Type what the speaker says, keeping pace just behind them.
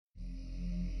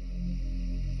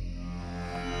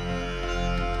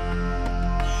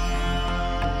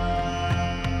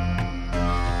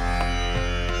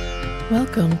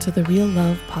Welcome to the Real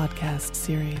Love podcast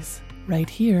series, right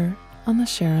here on the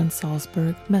Sharon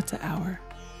Salzberg Metta Hour.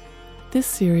 This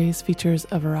series features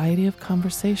a variety of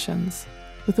conversations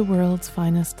with the world's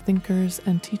finest thinkers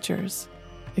and teachers,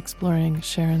 exploring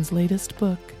Sharon's latest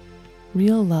book,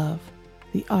 Real Love,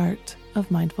 The Art of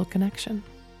Mindful Connection.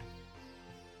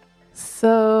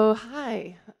 So,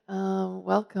 hi,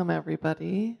 welcome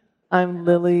everybody. I'm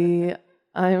Lily.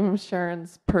 I'm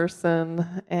Sharon's person,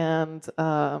 and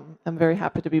I'm very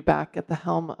happy to be back at the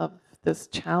helm of this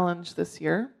challenge this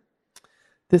year.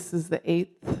 This is the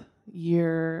 8th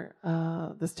year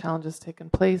this challenge has taken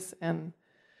place, and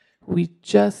I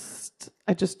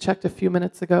just checked a few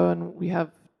minutes ago, and we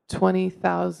have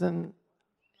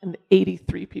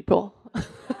 20,083 people.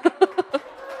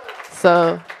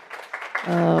 So,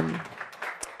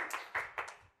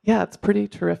 yeah, it's pretty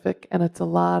terrific, and it's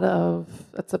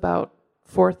about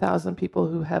 4,000 people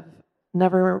who have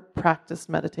never practiced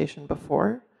meditation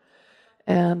before,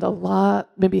 and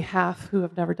maybe half who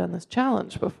have never done this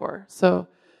challenge before. So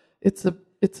it's a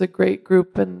great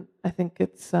group, and I think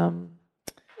it's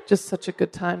just such a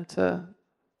good time to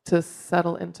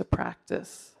settle into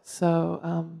practice. So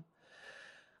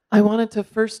I wanted to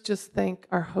first just thank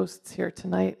our hosts here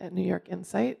tonight at New York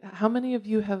Insight. How many of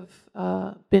you have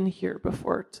been here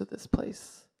before to this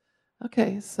place?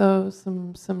 Okay, so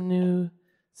some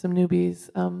newbies.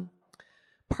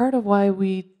 Part of why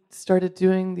we started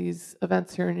doing these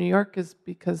events here in New York is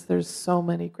because there's so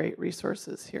many great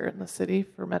resources here in the city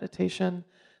for meditation.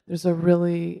 There's a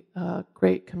really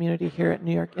great community here at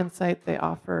New York Insight. They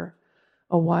offer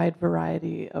a wide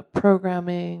variety of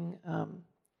programming,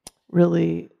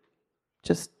 really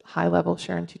just high level.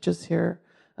 Sharon teaches here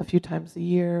a few times a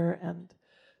year, and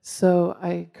so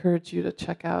I encourage you to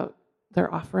check out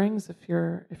their offerings if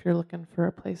you're looking for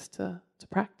a place to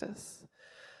practice.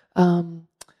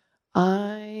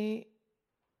 I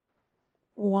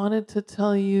wanted to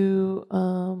tell you,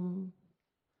 I'm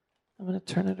going to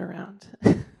turn it around.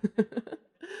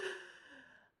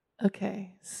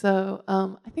 Okay, so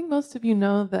I think most of you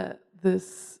know that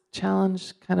this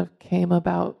challenge kind of came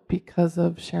about because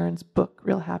of Sharon's book,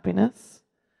 Real Happiness.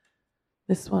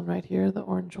 This one right here, the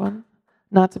orange one.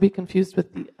 Not to be confused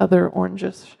with the other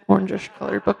orangish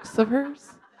colored books of hers.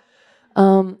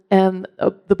 And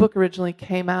the book originally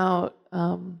came out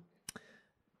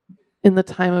in the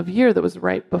time of year that was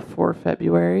right before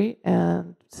February,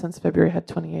 and since February had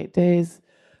 28 days,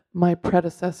 my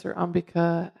predecessor,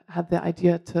 Ambika, had the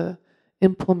idea to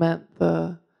implement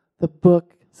the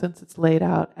book, since it's laid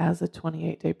out as a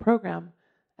 28-day program,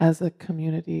 as a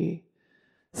community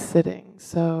sitting.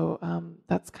 So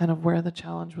that's kind of where the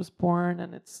challenge was born,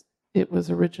 and it was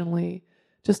originally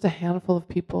just a handful of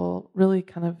people, really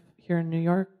kind of here in New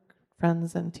York,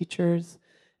 friends and teachers,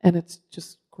 and it's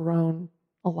just grown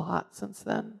a lot since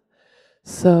then.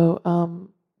 So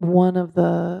one of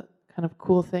the kind of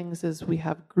cool things is we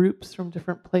have groups from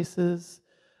different places,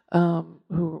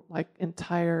 who like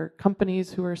entire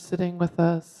companies who are sitting with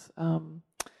us.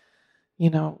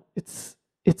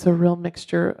 It's a real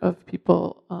mixture of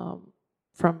people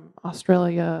from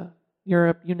Australia,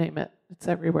 Europe, you name it. It's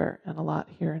everywhere, and a lot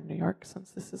here in New York,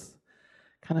 since this is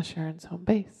kind of Sharon's home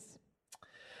base.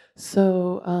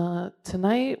 So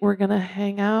tonight we're going to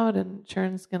hang out, and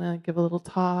Sharon's going to give a little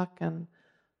talk and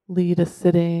lead a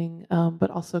sitting, but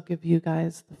also give you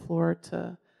guys the floor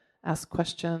to ask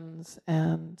questions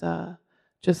and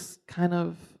just kind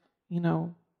of,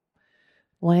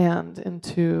 land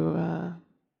into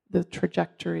the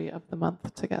trajectory of the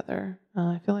month together.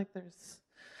 I feel like there's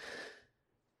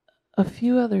a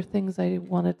few other things I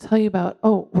want to tell you about.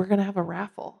 Oh, we're going to have a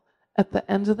raffle. At the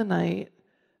end of the night,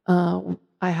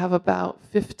 I have about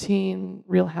 15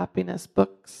 Real Happiness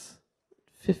books,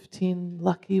 15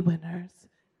 lucky winners.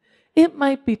 It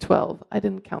might be 12. I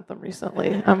didn't count them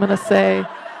recently. I'm going to say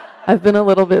I've been a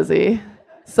little busy.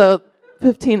 So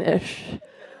 15-ish.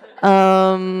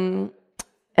 And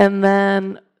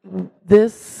then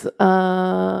this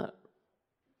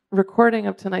recording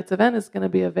of tonight's event is going to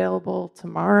be available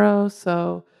tomorrow,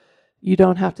 so you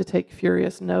don't have to take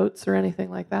furious notes or anything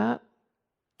like that.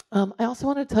 I also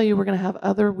want to tell you we're going to have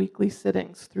other weekly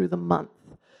sittings through the month.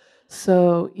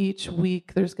 So each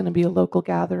week there's going to be a local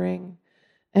gathering,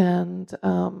 and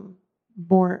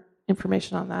more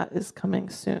information on that is coming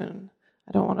soon.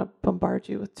 I don't want to bombard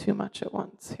you with too much at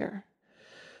once here.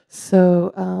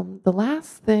 So the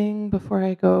last thing before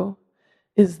I go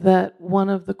is that one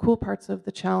of the cool parts of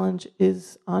the challenge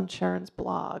is on Sharon's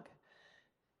blog.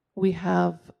 We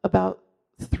have about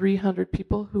 300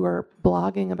 people who are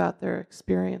blogging about their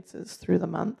experiences through the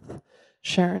month.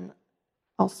 Sharon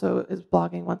also is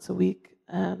blogging once a week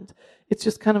And it's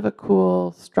just kind of a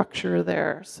cool structure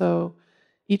there. So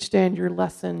each day in your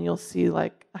lesson, you'll see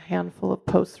like a handful of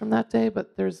posts from that day,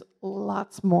 but there's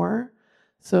lots more.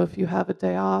 So if you have a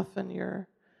day off and you're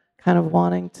kind of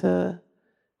wanting to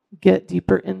get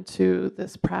deeper into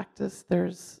this practice,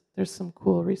 there's some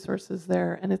cool resources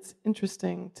there. And it's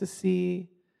interesting to see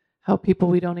how people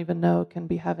we don't even know can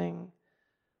be having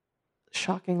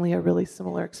shockingly a really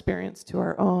similar experience to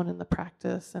our own in the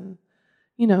practice, and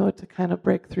to kind of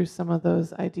break through some of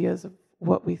those ideas of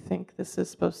what we think this is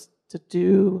supposed to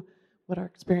do, what our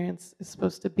experience is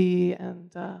supposed to be.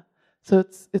 And so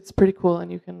it's pretty cool,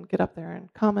 and you can get up there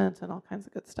and comment and all kinds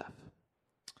of good stuff.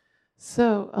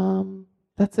 So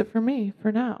that's it for me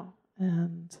for now,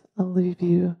 and I'll leave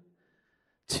you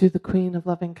to the Queen of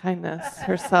Loving Kindness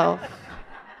herself.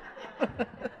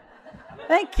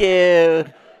 Thank you.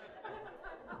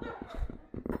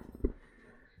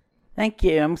 Thank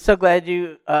you. I'm so glad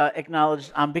you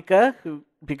acknowledged Ambika,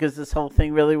 because this whole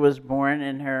thing really was born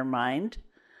in her mind.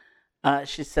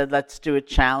 She said, let's do a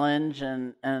challenge,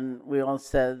 and we all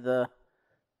said, the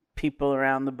people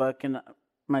around the book and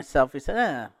myself, we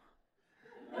said,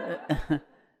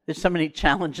 there's so many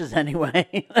challenges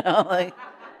anyway, like,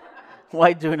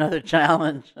 why do another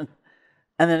challenge?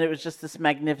 And then it was just this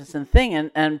magnificent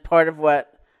thing, and part of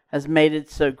what has made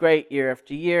it so great year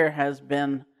after year has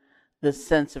been this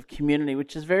sense of community,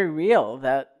 which is very real,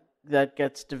 that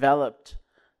gets developed,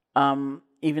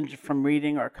 even from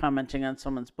reading or commenting on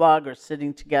someone's blog or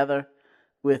sitting together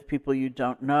with people you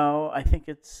don't know. I think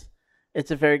it's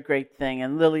a very great thing,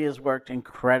 and Lily has worked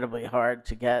incredibly hard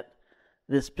to get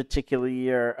this particular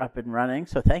year up and running.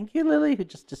 So thank you, Lily, who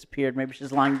just disappeared. Maybe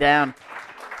she's lying down.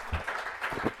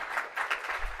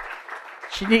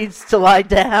 She needs to lie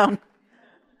down.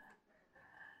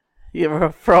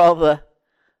 For all the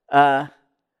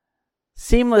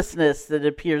seamlessness that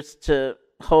appears to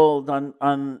hold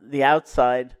on the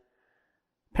outside.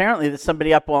 Apparently there's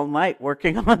somebody up all night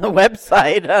working on the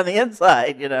website on the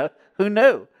inside, Who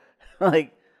knew?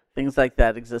 Like, things like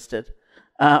that existed.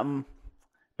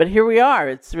 But here we are.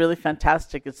 It's really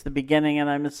fantastic. It's the beginning, and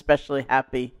I'm especially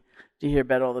happy to hear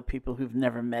about all the people who've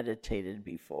never meditated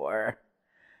before.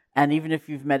 And even if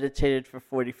you've meditated for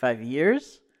 45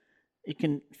 years, you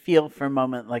can feel for a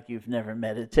moment like you've never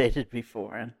meditated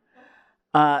before. And,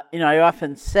 I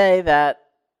often say that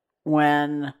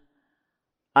when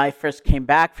I first came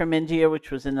back from India, which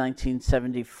was in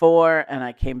 1974, and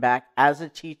I came back as a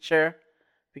teacher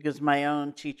because my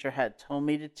own teacher had told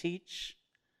me to teach,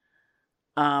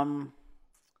 I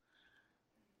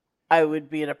would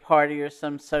be at a party or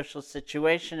some social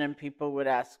situation, and people would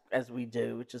ask, as we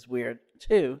do, which is weird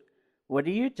too, what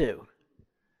do you do?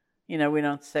 We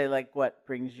don't say, like, what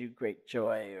brings you great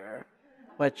joy or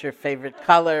what's your favorite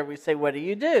color. We say, what do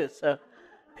you do? So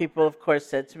people, of course,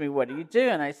 said to me, what do you do?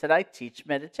 And I said, I teach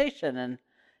meditation. And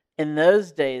in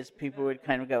those days, people would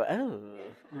kind of go, oh,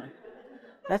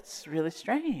 that's really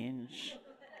strange.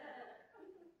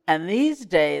 And these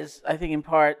days, I think in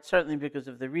part, certainly because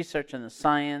of the research and the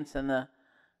science and the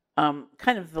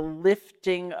kind of the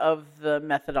lifting of the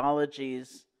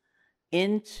methodologies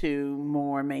into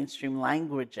more mainstream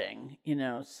languaging,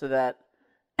 so that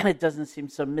it doesn't seem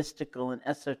so mystical and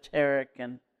esoteric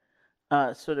and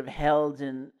sort of held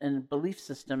in belief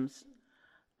systems.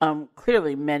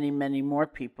 Clearly, many, many more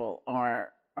people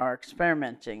are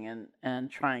experimenting and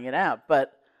trying it out.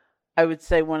 But I would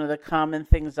say one of the common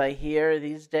things I hear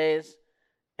these days,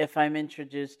 if I'm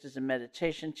introduced as a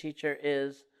meditation teacher,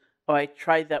 is, oh, I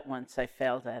tried that once, I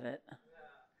failed at it.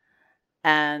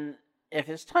 And if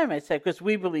it's time, I say, because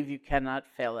we believe you cannot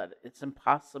fail at it. It's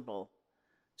impossible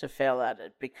to fail at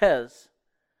it, because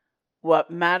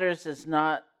what matters is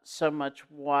not so much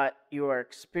what you are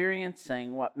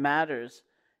experiencing. What matters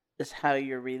is how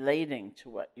you're relating to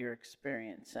what you're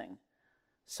experiencing.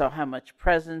 So how much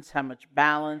presence, how much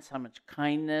balance, how much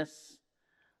kindness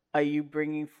are you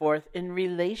bringing forth in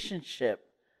relationship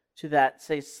to that,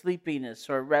 say, sleepiness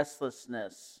or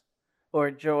restlessness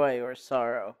or joy or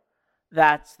sorrow?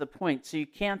 That's the point. So you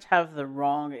can't have the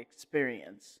wrong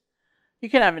experience. You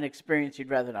can have an experience you'd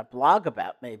rather not blog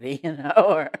about, maybe,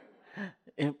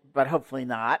 but hopefully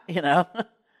not, because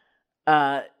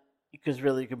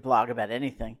really you can blog about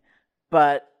anything.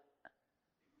 But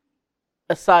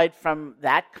aside from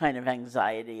that kind of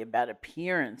anxiety about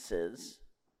appearances,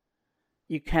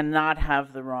 you cannot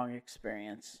have the wrong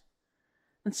experience.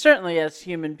 And certainly as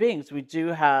human beings, we do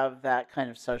have that kind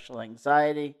of social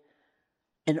anxiety.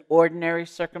 In ordinary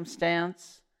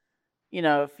circumstance,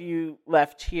 if you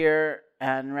left here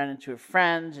and ran into a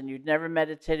friend and you'd never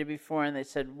meditated before and they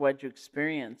said, what'd you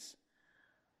experience?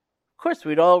 Of course,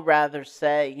 we'd all rather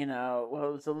say, well,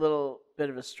 it was a little bit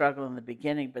of a struggle in the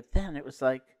beginning, but then it was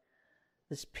like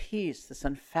this peace, this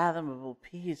unfathomable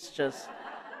peace just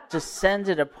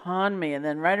descended upon me. And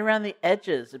then right around the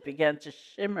edges, it began to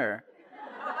shimmer.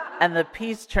 And the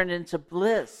peace turned into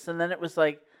bliss. And then it was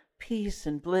like peace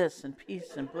and bliss and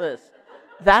peace and bliss.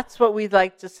 That's what we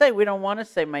like to say. We don't want to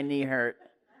say my knee hurt.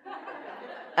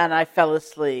 And I fell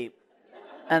asleep.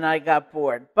 And I got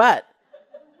bored. But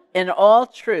in all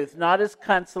truth, not as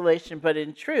consolation, but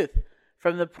in truth,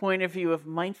 from the point of view of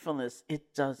mindfulness,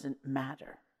 it doesn't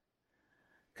matter.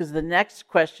 Because the next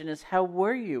question is, how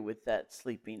were you with that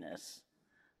sleepiness,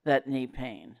 that knee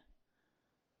pain,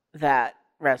 that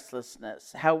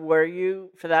restlessness? How were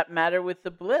you, for that matter, with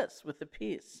the bliss, with the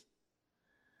peace?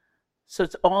 So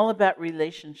it's all about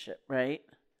relationship, right?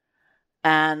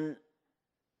 And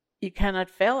you cannot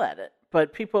fail at it.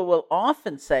 But people will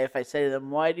often say, if I say to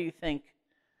them, why do you think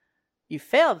you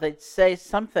failed? They'd say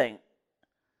something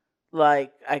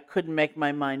like, I couldn't make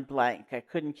my mind blank. I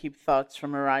couldn't keep thoughts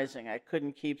from arising. I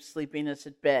couldn't keep sleepiness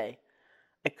at bay.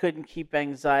 I couldn't keep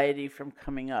anxiety from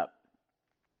coming up.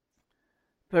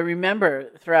 But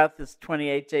remember, throughout this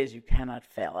 28 days, you cannot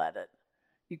fail at it.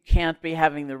 You can't be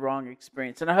having the wrong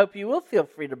experience. And I hope you will feel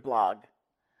free to blog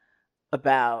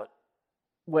about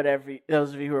whatever,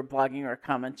 those of you who are blogging or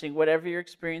commenting, whatever your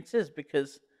experience is,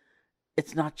 because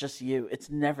it's not just you. It's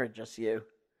never just you.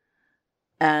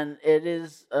 And it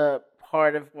is a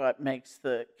part of what makes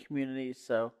the community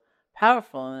so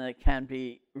powerful, and it can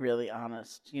be really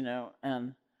honest,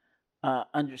 and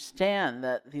understand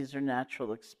that these are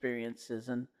natural experiences,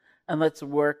 and let's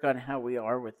work on how we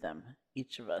are with them,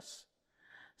 each of us.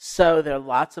 So there are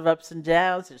lots of ups and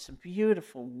downs. There's some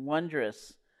beautiful,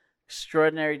 wondrous,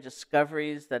 extraordinary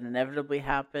discoveries that inevitably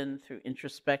happen through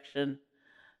introspection.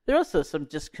 There are also some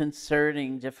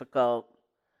disconcerting, difficult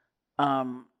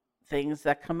things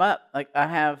that come up. Like I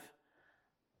have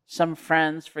some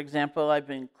friends, for example, I've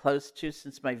been close to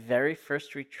since my very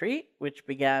first retreat, which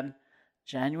began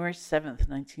January 7th,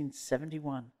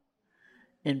 1971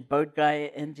 in Bodh Gaya,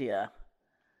 India.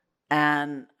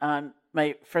 And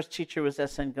my first teacher was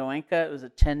S.N. Goenka. It was a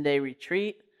 10-day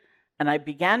retreat. And I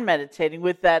began meditating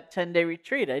with that 10-day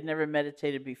retreat. I'd never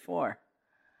meditated before.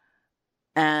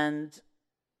 And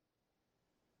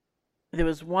there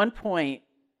was one point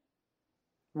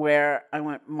where I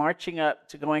went marching up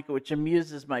to Goenka, which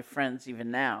amuses my friends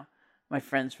even now, my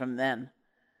friends from then.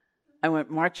 I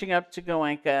went marching up to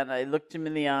Goenka, and I looked him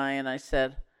in the eye, and I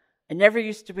said, I never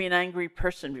used to be an angry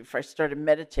person before I started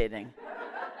meditating,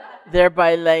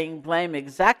 thereby laying blame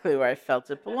exactly where I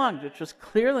felt it belonged, which was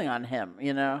clearly on him,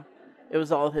 It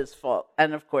was all his fault.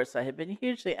 And, of course, I had been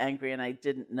hugely angry, and I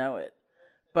didn't know it.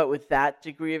 But with that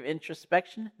degree of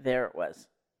introspection, there it was.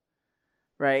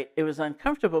 Right? It was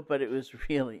uncomfortable, but it was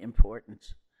really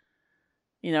important.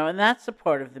 And that's a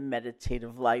part of the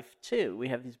meditative life, too. We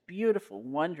have these beautiful,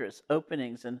 wondrous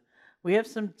openings, and we have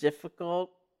some difficult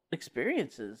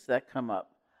experiences that come up.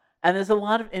 And there's a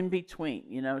lot of in-between,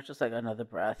 it's just like another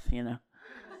breath, It's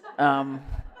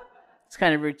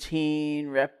kind of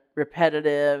routine,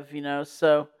 repetitive,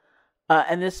 So,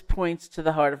 and this points to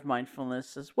the heart of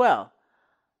mindfulness as well.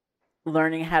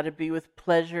 Learning how to be with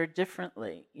pleasure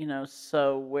differently,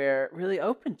 so we're really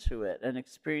open to it and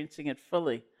experiencing it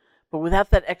fully, but without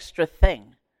that extra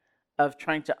thing of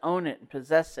trying to own it and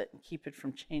possess it and keep it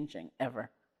from changing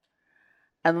ever.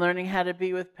 And learning how to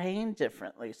be with pain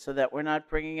differently so that we're not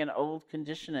bringing an old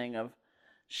conditioning of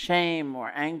shame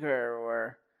or anger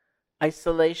or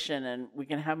isolation, and we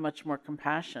can have much more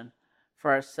compassion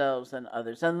for ourselves and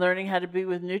others. And learning how to be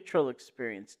with neutral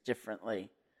experience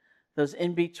differently. Those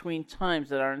in-between times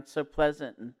that aren't so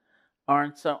pleasant and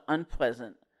aren't so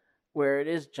unpleasant, where it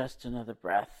is just another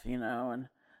breath, and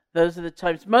those are the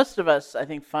times, most of us, I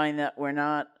think, find that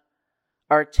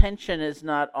our attention is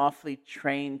not awfully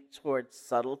trained towards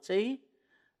subtlety,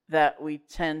 that we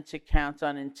tend to count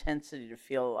on intensity to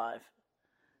feel alive.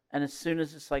 And as soon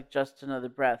as it's like just another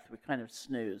breath, we kind of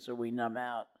snooze or we numb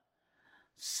out.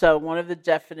 So one of the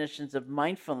definitions of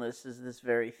mindfulness is this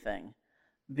very thing.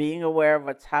 Being aware of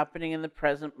what's happening in the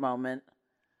present moment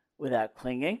without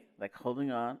clinging, like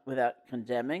holding on, without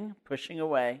condemning, pushing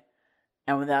away,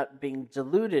 and without being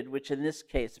deluded, which in this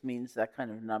case means that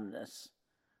kind of numbness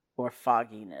or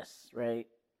fogginess, right?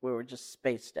 Where we're just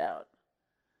spaced out,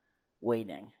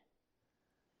 waiting.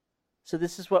 So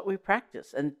this is what we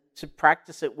practice. And to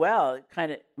practice it well, it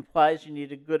kind of implies you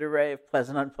need a good array of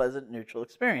pleasant, unpleasant, neutral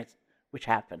experience, which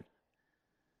happen.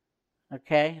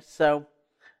 Okay? So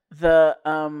the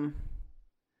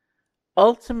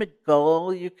ultimate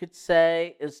goal, you could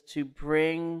say, is to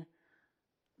bring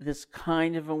this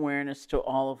kind of awareness to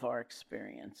all of our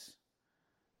experience.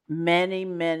 Many,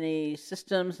 many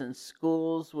systems and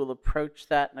schools will approach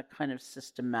that in a kind of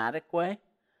systematic way,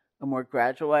 a more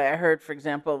gradual way. I heard, for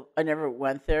example, I never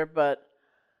went there, but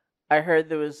I heard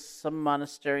there was some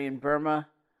monastery in Burma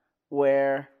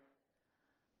where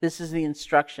this is the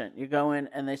instruction. You go in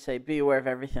and they say, be aware of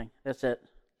everything. That's it.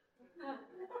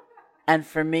 And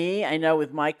for me, I know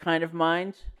with my kind of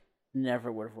mind,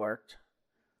 never would have worked.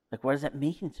 Like, what does that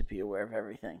mean to be aware of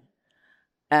everything?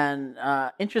 And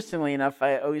interestingly enough,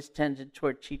 I always tended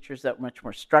toward teachers that were much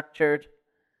more structured,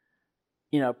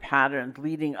 patterned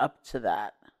leading up to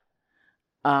that.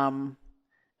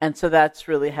 And so that's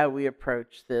really how we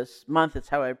approach this month. It's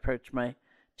how I approach my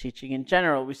teaching in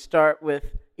general. We start with,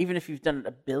 even if you've done it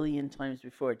a billion times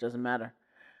before, it doesn't matter.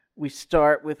 We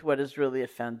start with what is really a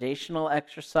foundational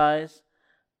exercise,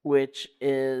 which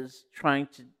is trying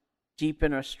to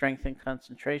deepen or strengthen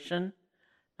concentration.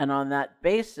 And on that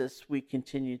basis, we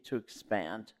continue to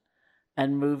expand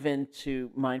and move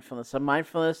into mindfulness. So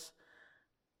mindfulness,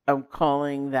 I'm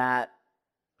calling that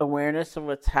awareness of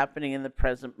what's happening in the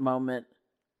present moment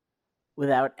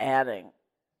without adding,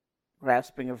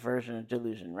 grasping, aversion, or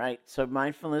delusion, right? So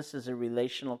mindfulness is a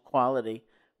relational quality,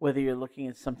 whether you're looking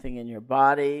at something in your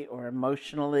body or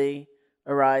emotionally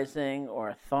arising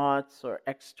or thoughts or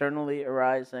externally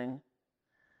arising.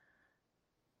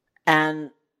 And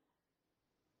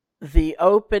the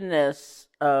openness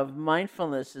of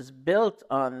mindfulness is built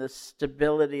on the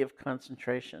stability of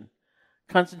concentration.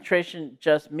 Concentration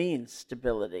just means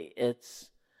stability.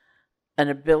 It's an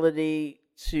ability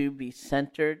to be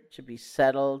centered, to be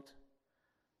settled.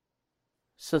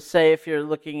 So say if you're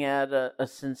looking at a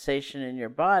sensation in your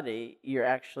body, you're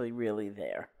actually really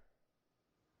there.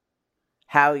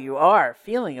 How you are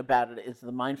feeling about it is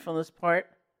the mindfulness part.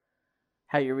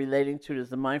 How you're relating to it is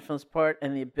the mindfulness part,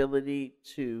 and the ability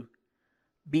to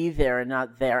be there and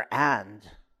not there and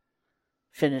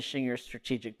finishing your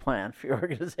strategic plan for your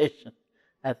organization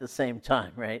at the same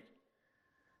time, right?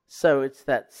 So it's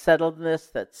that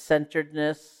settledness, that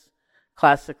centeredness.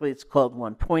 Classically, it's called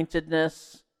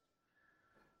one-pointedness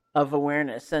of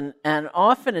awareness. And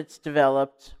often it's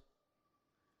developed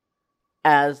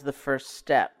as the first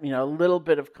step, a little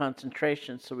bit of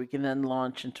concentration so we can then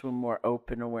launch into a more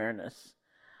open awareness.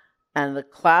 And the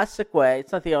classic way,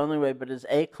 it's not the only way, but is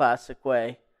a classic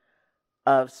way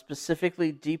of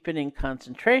specifically deepening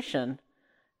concentration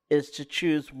is to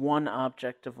choose one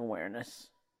object of awareness.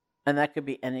 And that could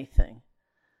be anything.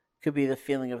 It could be the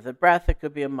feeling of the breath. It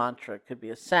could be a mantra. It could be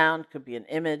a sound. It could be an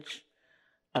image.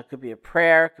 It could be a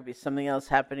prayer. It could be something else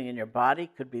happening in your body.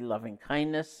 It could be loving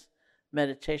kindness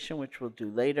meditation, which we'll do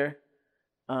later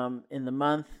in the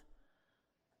month.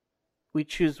 We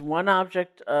choose one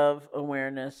object of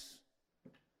awareness.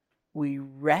 We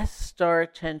rest our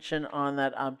attention on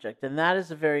that object. And that is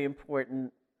a very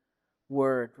important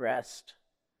word, rest.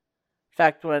 In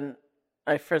fact, when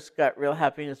I first got Real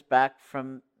Happiness back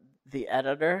from the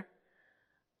editor,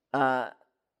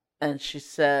 and she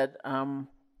said, you're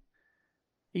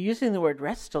using the word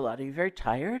rest a lot. Are you very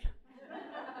tired?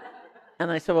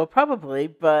 And I said, well, probably,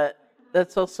 but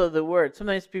that's also the word.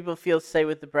 Sometimes people say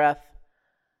with the breath,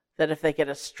 that if they get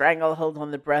a stranglehold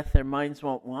on the breath, their minds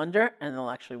won't wander, and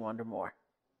they'll actually wander more.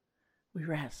 We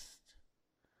rest.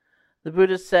 The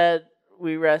Buddha said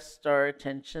we rest our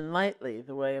attention lightly,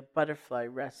 the way a butterfly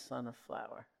rests on a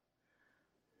flower.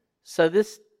 So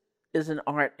this is an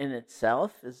art in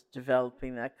itself, is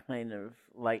developing that kind of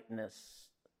lightness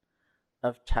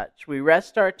of touch. We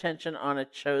rest our attention on a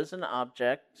chosen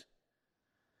object,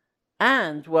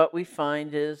 and what we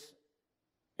find is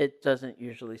it doesn't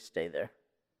usually stay there.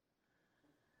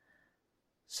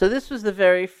 So this was the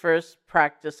very first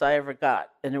practice I ever got,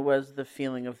 and it was the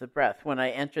feeling of the breath. When I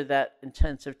entered that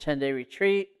intensive 10-day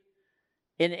retreat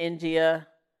in India,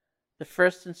 the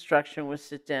first instruction was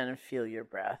sit down and feel your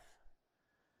breath.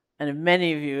 And as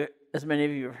many of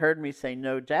you have heard me say,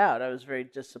 no doubt, I was very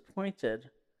disappointed.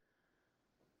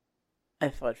 I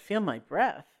thought, feel my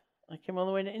breath? I came all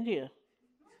the way to India.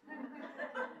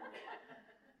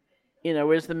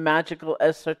 Where's the magical,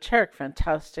 esoteric,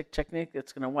 fantastic technique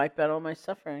that's going to wipe out all my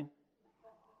suffering?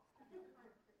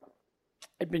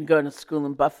 I'd been going to school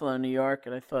in Buffalo, New York,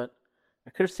 and I thought,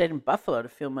 I could have stayed in Buffalo to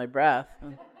feel my breath.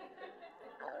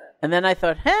 And then I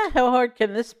thought, how hard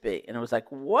can this be? And I was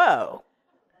like, whoa,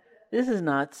 this is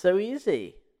not so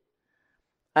easy.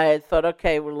 I had thought,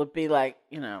 okay, will it be like,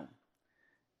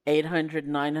 800,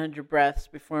 900 breaths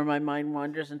before my mind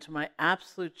wanders? And to my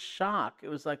absolute shock, it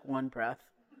was like one breath.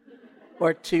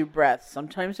 Or 2 breaths.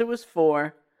 Sometimes it was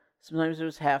 4. Sometimes it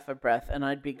was half a breath, and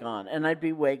I'd be gone. And I'd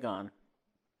be way gone.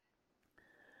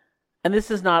 And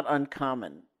this is not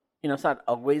uncommon. It's not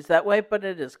always that way, but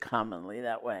it is commonly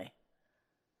that way.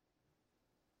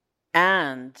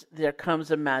 And there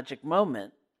comes a magic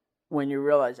moment when you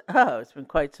realize, oh, it's been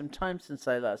quite some time since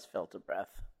I last felt a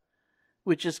breath,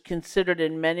 which is considered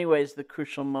in many ways the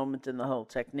crucial moment in the whole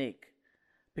technique,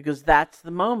 because that's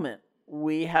the moment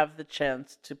we have the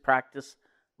chance to practice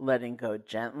letting go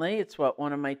gently. It's what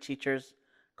one of my teachers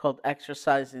called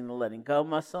exercising the letting go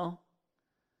muscle.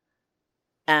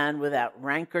 And without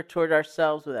rancor toward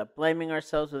ourselves, without blaming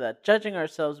ourselves, without judging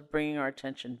ourselves, bringing our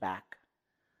attention back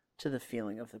to the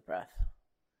feeling of the breath.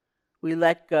 We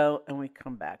let go and we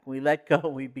come back. We let go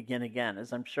and we begin again,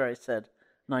 as I'm sure I said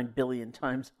 9 billion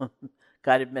times on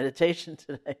guided meditation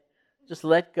today. Just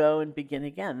let go and begin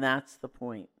again. That's the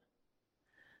point.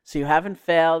 So you haven't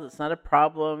failed. It's not a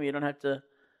problem. You don't have to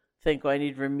think, I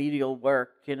need remedial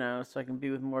work, so I can be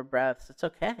with more breaths. It's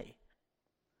okay.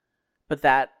 But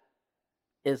that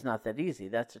is not that easy.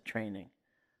 That's a training.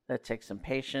 That takes some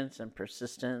patience and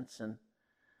persistence and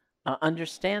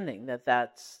understanding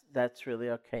that's really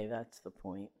okay. That's the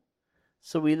point.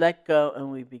 So we let go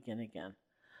and we begin again.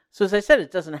 So as I said,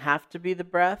 it doesn't have to be the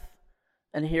breath.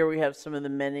 And here we have some of the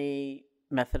many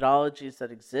methodologies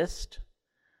that exist.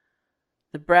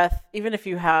 The breath, even if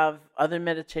you have other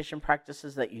meditation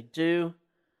practices that you do,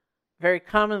 very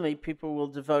commonly people will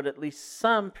devote at least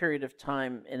some period of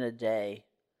time in a day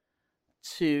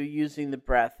to using the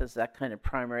breath as that kind of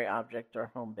primary object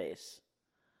or home base.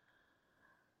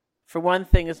 For one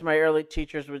thing, as my early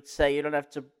teachers would say, you don't have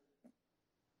to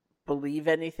believe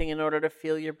anything in order to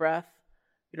feel your breath.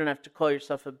 You don't have to call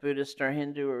yourself a Buddhist or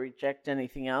Hindu or reject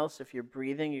anything else. If you're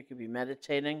breathing, you could be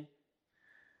meditating.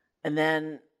 And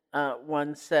then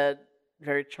one said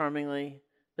very charmingly,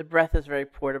 the breath is very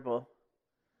portable.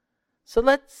 So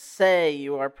let's say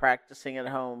you are practicing at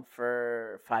home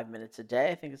for 5 minutes a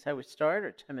day, I think is how we start,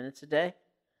 or 10 minutes a day.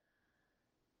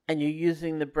 And you're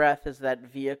using the breath as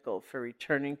that vehicle for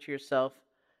returning to yourself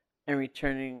and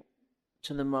returning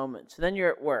to the moment. So then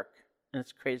you're at work, and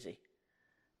it's crazy.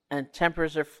 And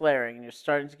tempers are flaring, and you're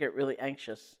starting to get really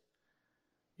anxious.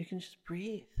 You can just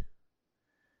breathe.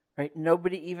 Right?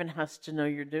 Nobody even has to know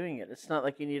you're doing it. It's not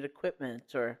like you need equipment,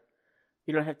 or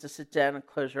you don't have to sit down and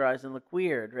close your eyes and look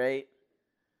weird, right?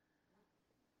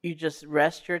 You just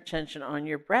rest your attention on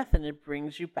your breath, and it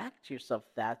brings you back to yourself.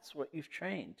 That's what you've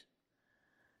trained.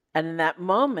 And in that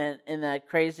moment, in that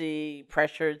crazy,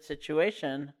 pressured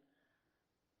situation,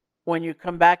 when you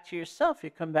come back to yourself,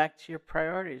 you come back to your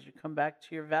priorities, you come back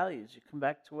to your values, you come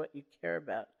back to what you care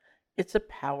about. It's a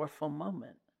powerful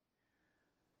moment.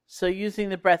 So using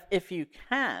the breath, if you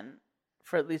can,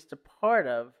 for at least a part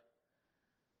of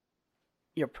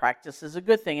your practice is a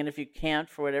good thing. And if you can't,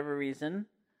 for whatever reason,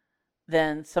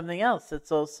 then something else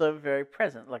that's also very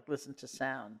present, like listen to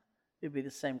sound. It would be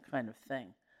the same kind of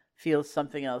thing. Feel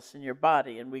something else in your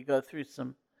body. And we go through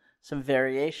some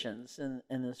variations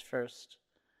in this first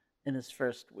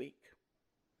week.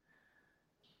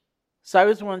 So I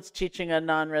was once teaching a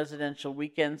non-residential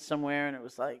weekend somewhere, and it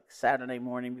was like Saturday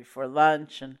morning before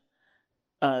lunch, and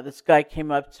this guy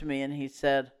came up to me and he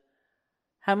said,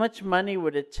 how much money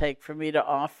would it take for me to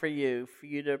offer you, for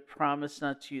you to promise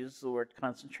not to use the word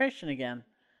concentration again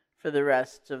for the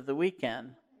rest of the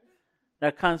weekend? Now,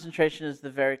 concentration is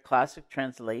the very classic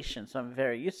translation, so I'm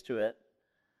very used to it.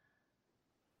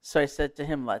 So I said to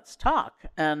him, let's talk.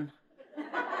 And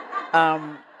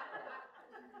I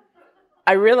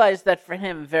realized that for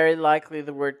him, very likely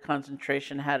the word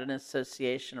concentration had an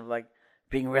association of like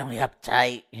being really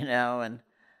uptight, and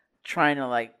trying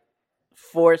to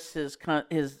force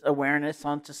his awareness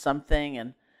onto something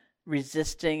and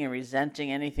resisting and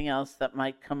resenting anything else that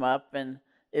might come up, and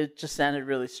it just sounded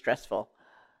really stressful.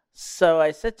 So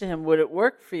I said to him, would it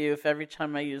work for you if every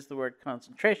time I use the word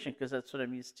concentration, because that's what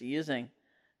I'm used to using,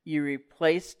 you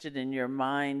replaced it in your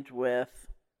mind with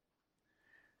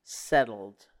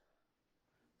settled,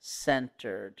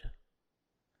 centered,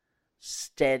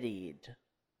 steadied,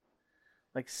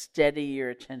 like steady your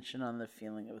attention on the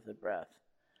feeling of the breath?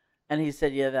 And he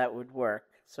said, yeah, that would work.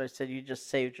 So I said, you just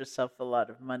saved yourself a lot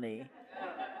of money,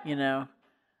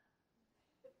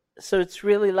 So it's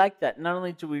really like that. Not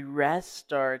only do we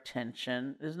rest our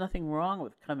attention, there's nothing wrong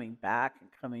with coming back.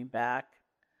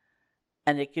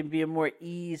 And it can be a more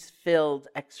ease-filled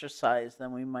exercise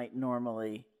than we might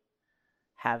normally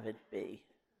have it be.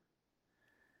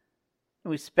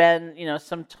 We spend,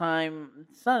 some time,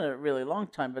 it's not a really long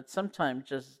time, but some time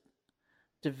just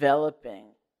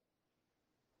developing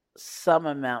some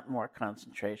amount more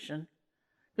concentration,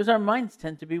 because our minds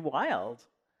tend to be wild.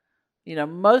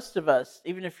 Most of us,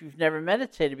 even if you've never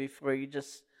meditated before, you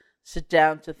just sit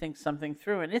down to think something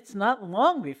through, and it's not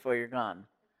long before you're gone,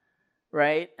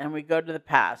 right? And we go to the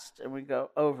past, and we go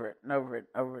over it and over it,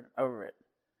 over it, over it.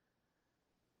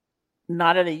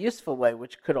 Not in a useful way,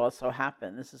 which could also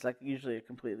happen. This is like usually a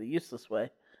completely useless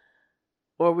way.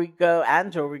 Or we go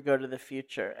to the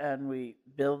future, and we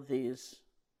build these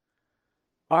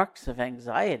arcs of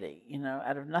anxiety,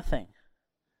 out of nothing.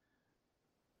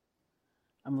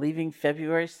 I'm leaving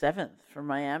February 7th for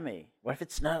Miami. What if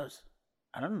it snows?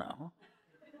 I don't know.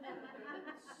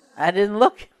 I didn't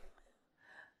look.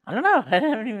 I don't know. I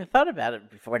haven't even thought about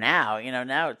it before now.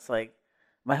 Now it's like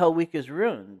my whole week is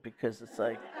ruined because it's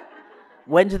like,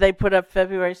 when did they put up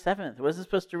February 7th? It wasn't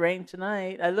supposed to rain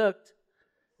tonight. I looked.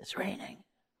 It's raining.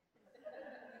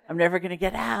 I'm never going to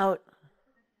get out.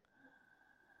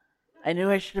 I knew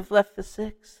I should have left the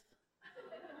 6th.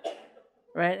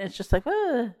 Right? And it's just like,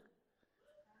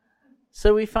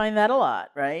 So we find that a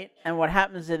lot, right? And what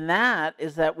happens in that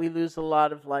is that we lose a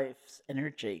lot of life's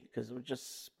energy because we're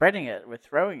just spreading it, we're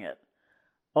throwing it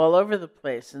all over the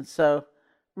place. And so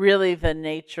really the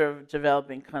nature of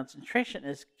developing concentration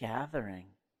is gathering.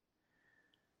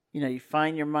 You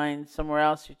find your mind somewhere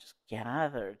else, you just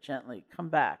gather gently, come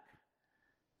back.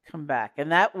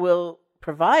 And that will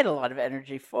provide a lot of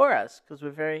energy for us because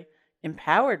we're very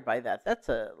empowered by that. That's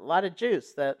a lot of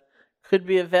juice that could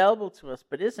be available to us,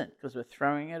 but isn't because we're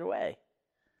throwing it away.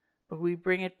 But we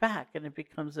bring it back and it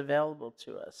becomes available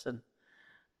to us. And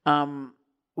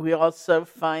we also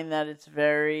find that it's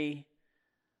very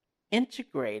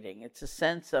integrating. It's a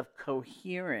sense of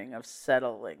cohering, of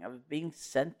settling, of being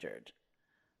centered,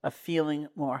 of feeling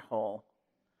more whole.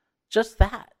 Just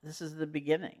that. This is the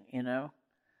beginning, and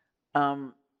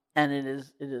it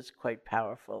is quite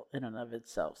powerful in and of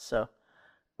itself. So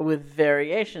with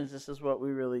variations, this is what we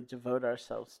really devote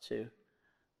ourselves to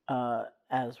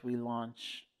as we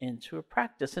launch into a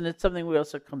practice. And it's something we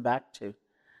also come back to.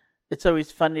 It's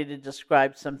always funny to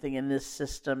describe something in this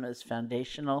system as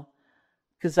foundational,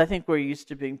 because I think we're used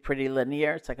to being pretty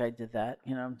linear. It's like, I did that,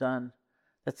 I'm done.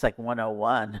 That's like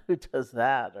 101. Who does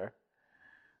that? Or,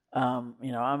 I'm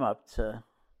up to,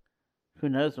 who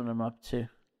knows what I'm up to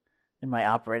in my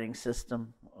operating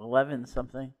system, 11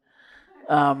 something.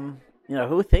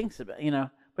 Who thinks about,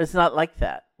 but it's not like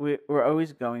that. We're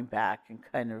always going back and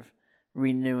kind of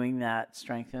renewing that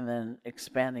strength and then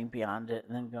expanding beyond it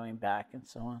and then going back and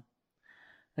so on.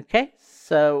 Okay,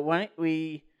 so why don't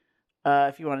we,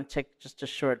 if you want to take just a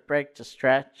short break to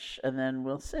stretch, and then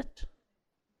we'll sit.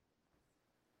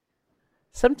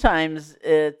 Sometimes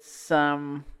it's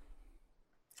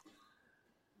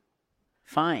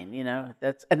fine,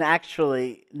 that's, and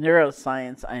actually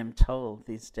neuroscience, I am told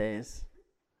these days,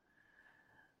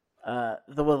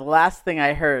 the last thing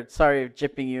I heard, sorry of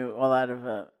jipping you all out of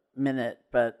a minute,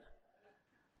 but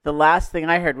the last thing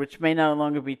I heard, which may no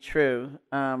longer be true,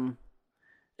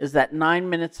 is that 9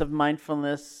 minutes of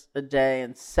mindfulness a day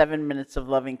and 7 minutes of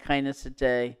loving kindness a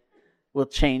day will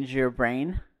change your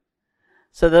brain.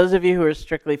 So those of you who are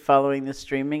strictly following the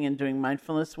streaming and doing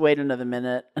mindfulness, wait another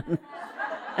minute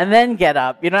and then get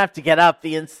up. You don't have to get up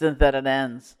the instant that it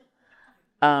ends.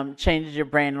 Changes your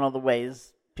brain in all the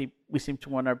ways we seem to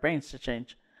want our brains to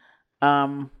change.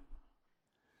 But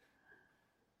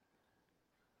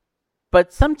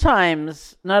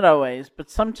sometimes, not always, but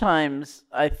sometimes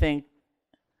I think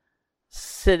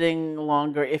sitting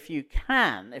longer, if you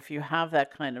have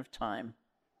that kind of time.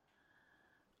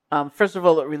 First of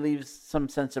all, it relieves some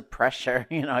sense of pressure.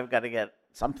 I've got to get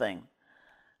something.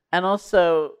 And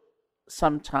also,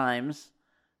 sometimes,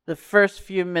 the first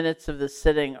few minutes of the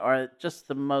sitting are just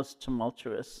the most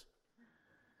tumultuous.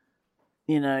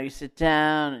 You sit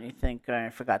down and you think, I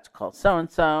forgot to call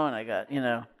so-and-so, and I got,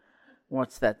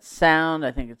 what's that sound?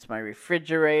 I think it's my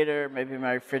refrigerator. Maybe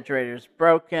my refrigerator's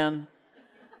broken.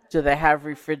 Do they have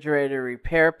refrigerator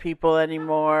repair people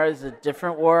anymore? Is it a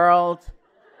different world?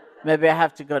 Maybe I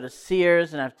have to go to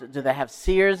Sears and do they have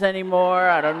Sears anymore?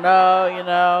 I don't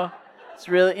know, It's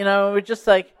really, we're just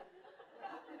like,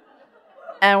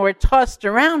 and we're tossed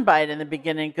around by it in the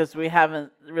beginning because we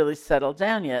haven't really settled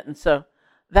down yet. And so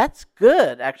that's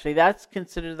good, actually. That's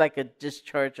considered like a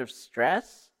discharge of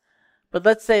stress. But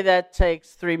let's say that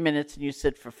takes 3 minutes and you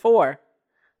sit for 4.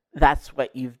 That's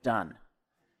what you've done,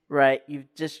 right?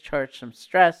 You've discharged some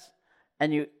stress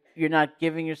and you're not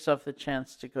giving yourself the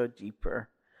chance to go deeper.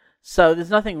 So there's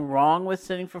nothing wrong with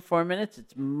sitting for 4 minutes.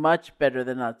 It's much better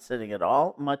than not sitting at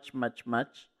all. Much, much,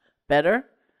 much better.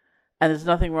 And there's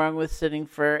nothing wrong with sitting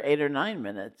for 8 or 9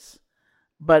 minutes.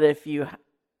 But if you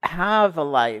have a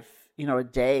life, a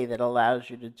day that allows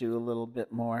you to do a little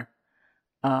bit more,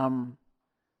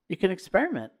 you can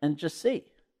experiment and just see.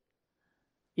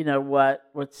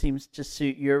 what seems to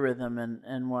suit your rhythm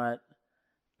and what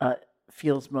uh,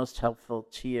 feels most helpful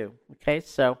to you. Okay,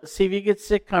 so see if you can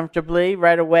sit comfortably.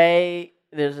 Right away,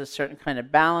 there's a certain kind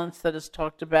of balance that is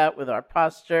talked about with our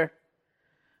posture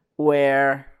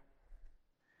where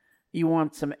you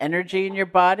want some energy in your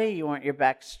body. You want your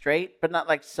back straight, but not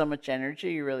like so much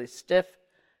energy. You're really stiff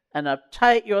and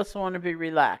uptight. You also want to be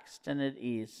relaxed and at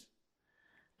ease.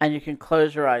 And you can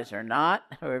close your eyes or not,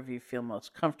 however you feel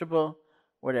most comfortable,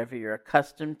 whatever you're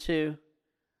accustomed to.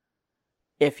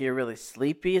 If you're really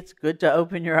sleepy, it's good to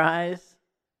open your eyes,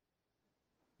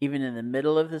 even in the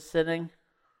middle of the sitting.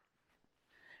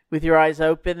 With your eyes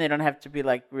open, they don't have to be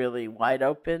like really wide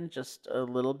open, just a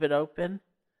little bit open.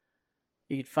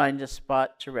 You could find a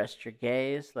spot to rest your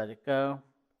gaze, let it go.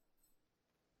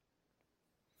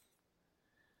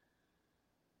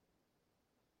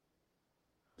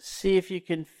 See if you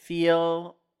can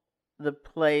feel the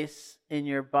place in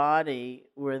your body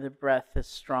where the breath is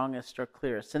strongest or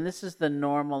clearest. And this is the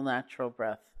normal, natural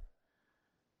breath.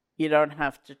 You don't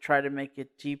have to try to make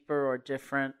it deeper or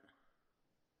different.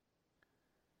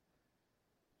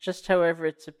 Just however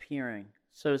it's appearing.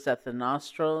 So is that the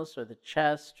nostrils or the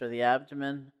chest or the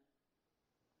abdomen?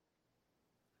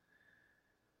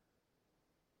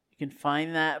 You can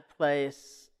find that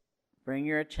place, bring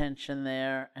your attention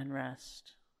there and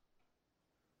rest.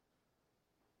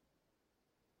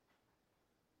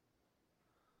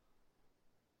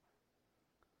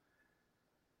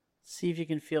 See if you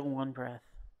can feel one breath.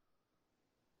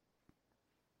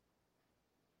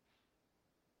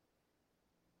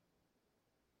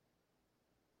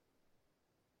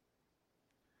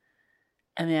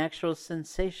 And the actual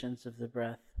sensations of the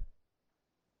breath.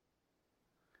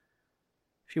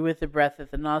 If you're with the breath at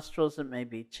the nostrils, it may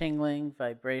be tingling,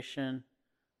 vibration,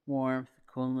 warmth,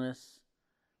 coolness.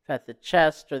 If at the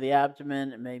chest or the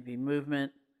abdomen, it may be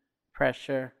movement,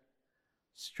 pressure,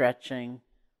 stretching,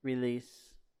 release.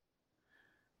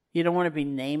 You don't want to be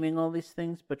naming all these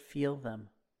things, but feel them.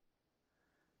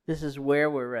 This is where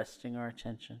we're resting our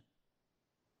attention.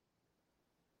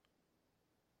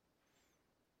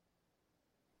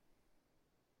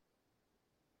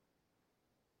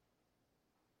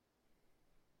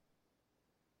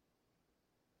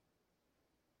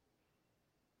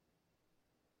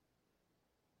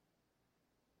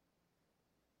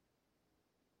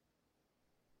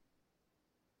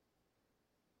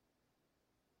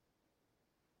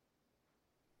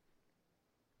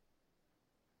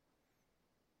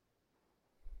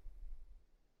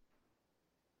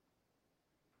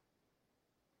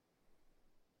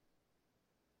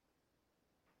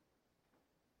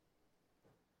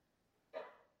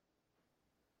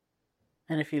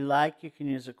 And if you like, you can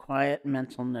use a quiet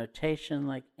mental notation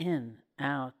like in,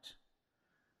 out,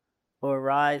 or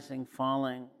rising,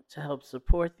 falling to help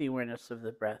support the awareness of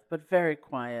the breath, but very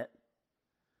quiet.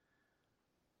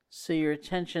 So your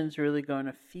attention's really going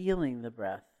to feeling the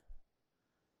breath,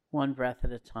 one breath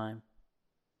at a time.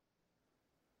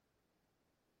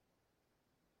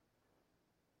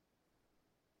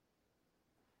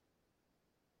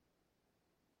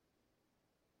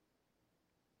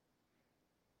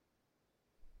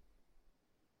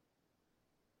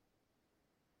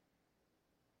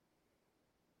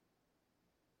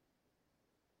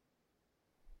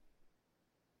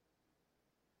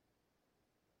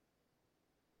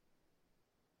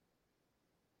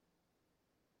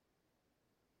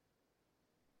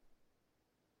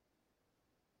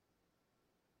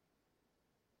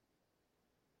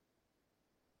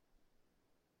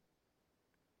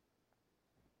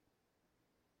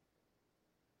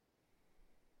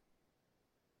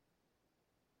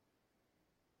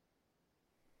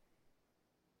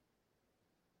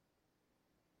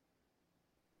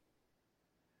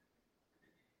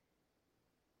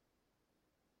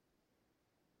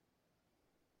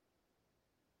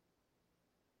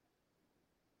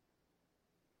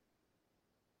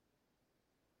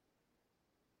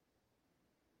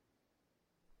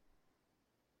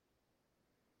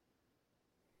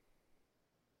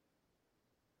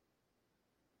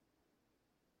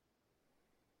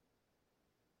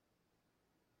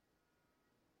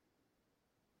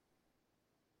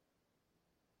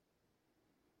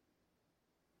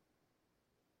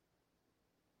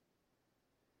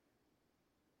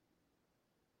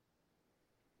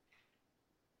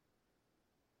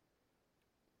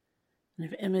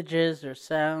 And if images or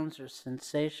sounds or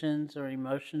sensations or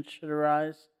emotions should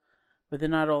arise, but they're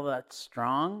not all that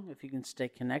strong, if you can stay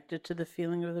connected to the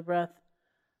feeling of the breath,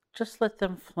 just let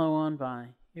them flow on by.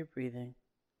 You're breathing.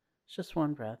 It's just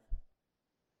one breath.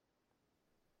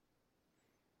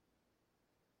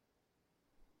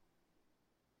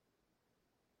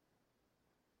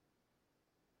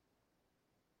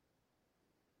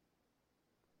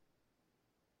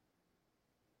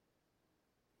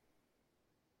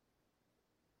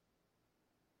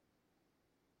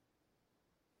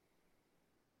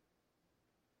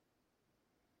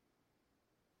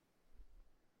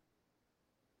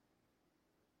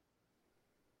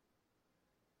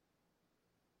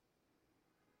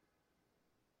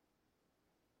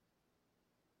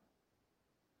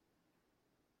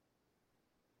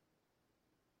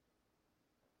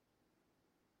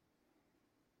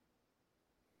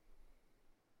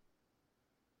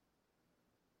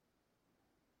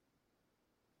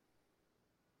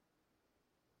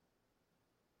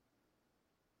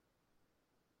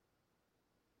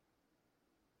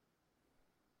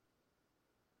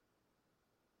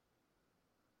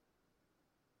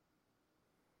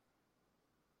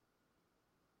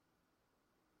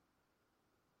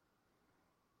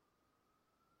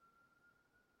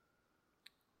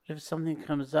 if something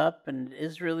comes up and it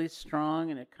is really strong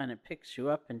and it kind of picks you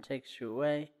up and takes you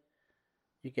away,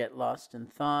 you get lost in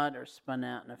thought or spun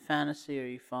out in a fantasy or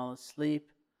you fall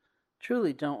asleep,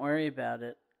 truly don't worry about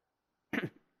it.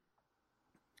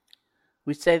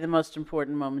 We say the most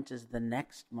important moment is the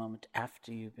next moment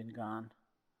after you've been gone.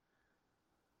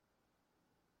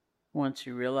 Once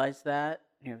you realize that,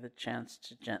 you have the chance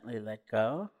to gently let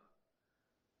go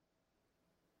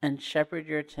and shepherd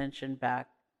your attention back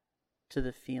to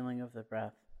the feeling of the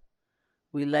breath.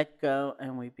 We let go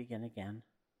and we begin again.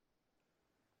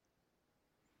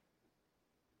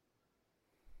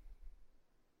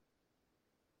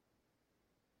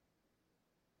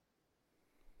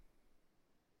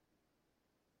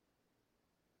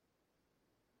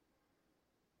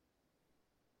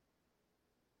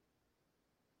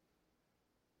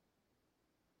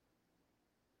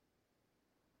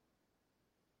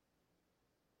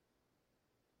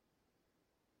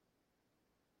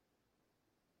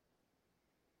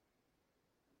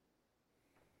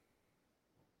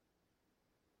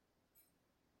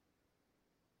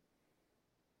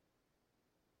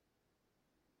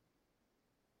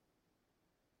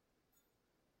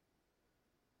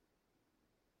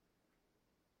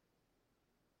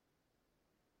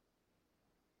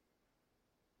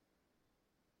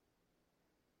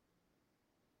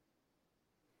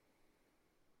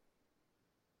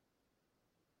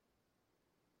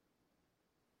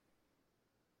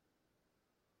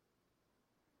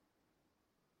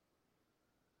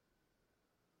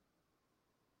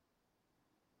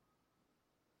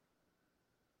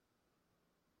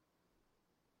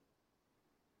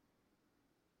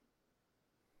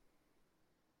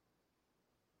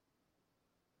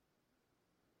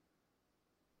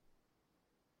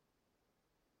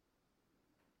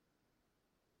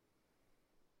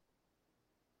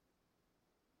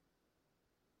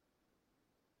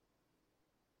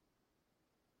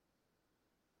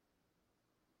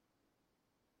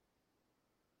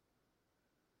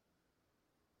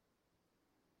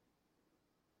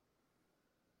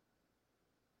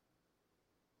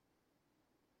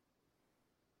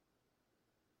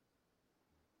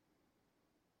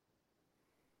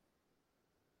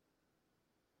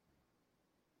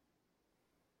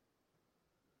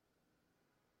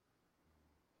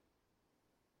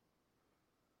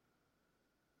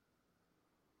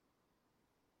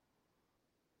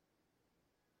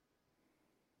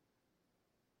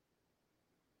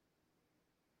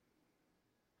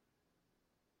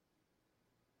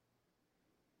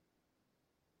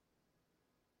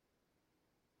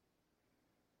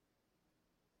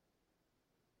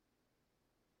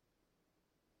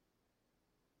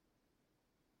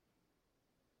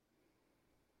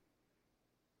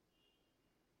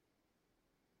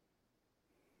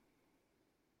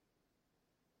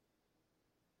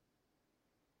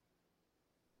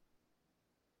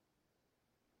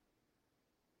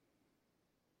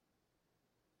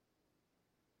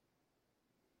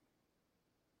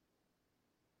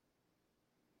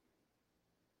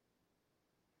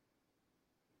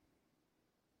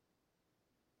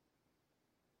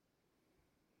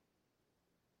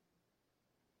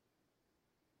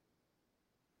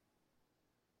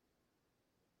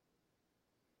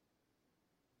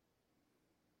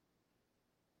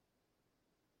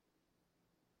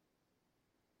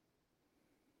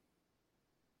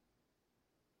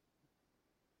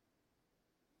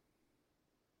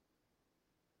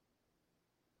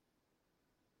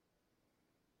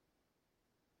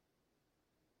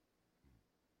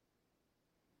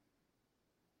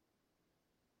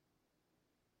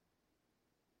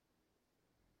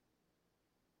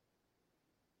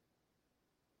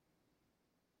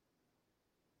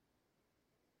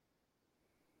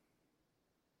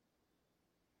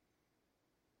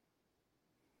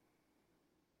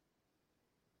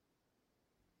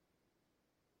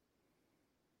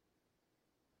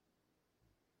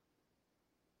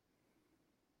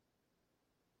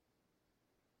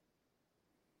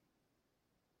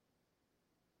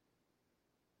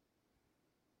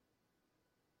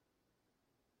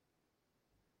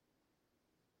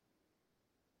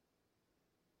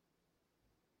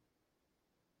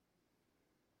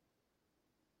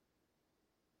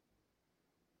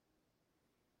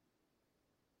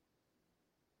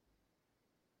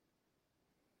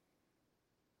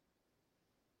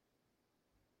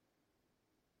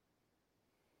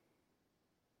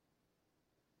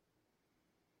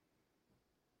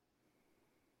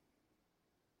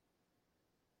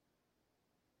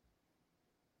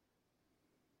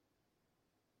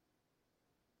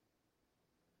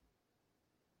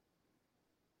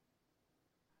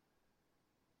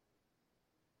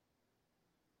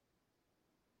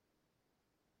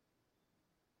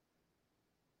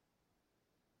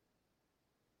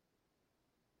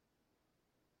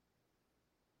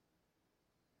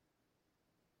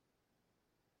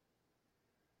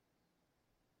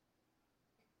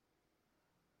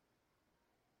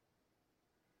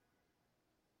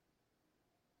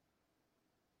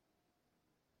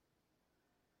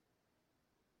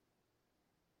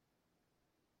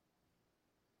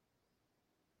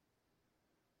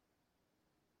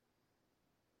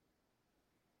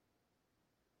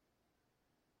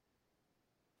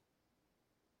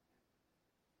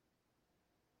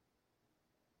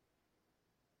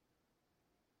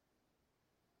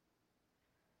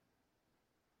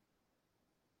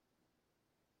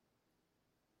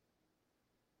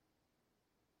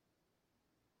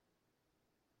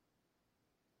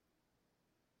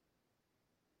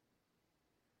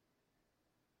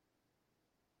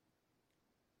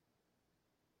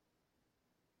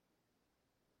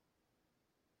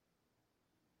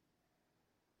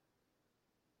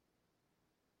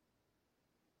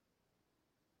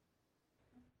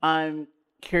 I'm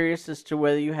curious as to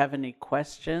whether you have any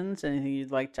questions, anything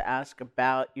you'd like to ask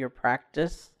about your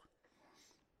practice,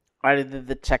 either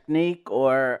the technique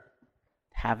or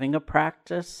having a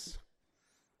practice.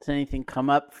 Does anything come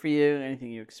up for you, anything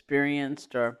you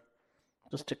experienced, or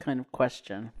just a kind of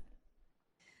question?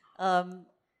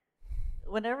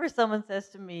 Whenever someone says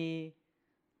to me,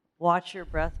 watch your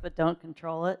breath but don't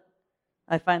control it,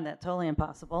 I find that totally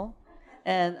impossible.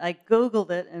 And I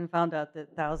Googled it and found out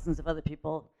that thousands of other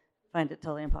people find it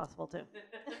totally impossible too.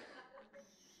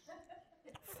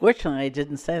 Fortunately, I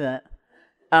didn't say that.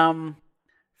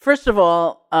 First of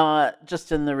all,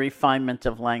 just in the refinement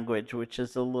of language, which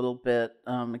is a little bit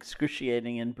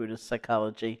excruciating in Buddhist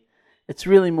psychology, it's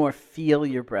really more feel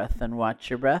your breath than watch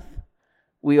your breath.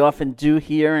 We often do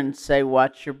hear and say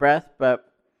watch your breath,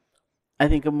 but I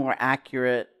think a more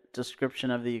accurate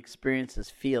description of the experience is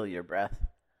feel your breath.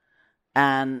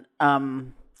 And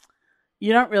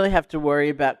you don't really have to worry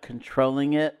about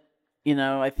controlling it.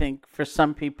 I think for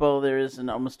some people there is an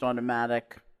almost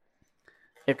automatic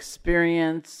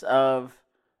experience of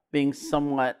being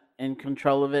somewhat in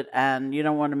control of it, and you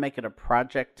don't want to make it a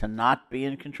project to not be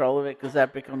in control of it because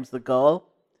that becomes the goal.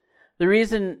 The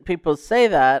reason people say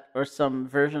that, or some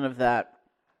version of that,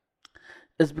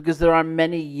 is because there are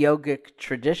many yogic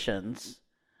traditions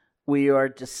where you are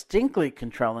distinctly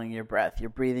controlling your breath.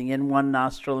 You're breathing in one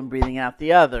nostril and breathing out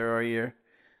the other, or you're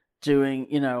doing,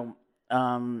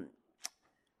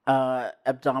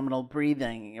 abdominal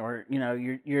breathing, or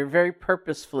you're very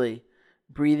purposefully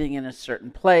breathing in a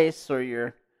certain place, or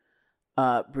you're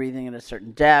breathing in a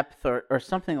certain depth, or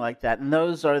something like that. And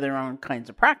those are their own kinds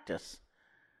of practice.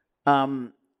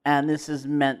 And this is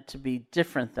meant to be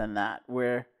different than that,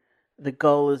 where the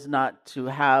goal is not to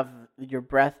have your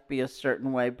breath be a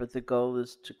certain way, but the goal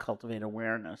is to cultivate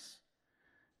awareness.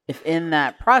 If in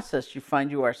that process you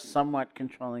find you are somewhat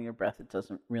controlling your breath, it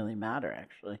doesn't really matter,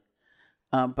 actually.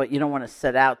 But you don't want to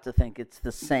set out to think it's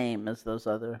the same as those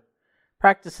other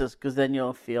practices, because then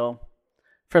you'll feel,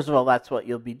 first of all, that's what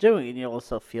you'll be doing, and you'll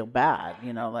also feel bad,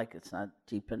 like it's not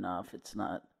deep enough, it's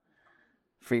not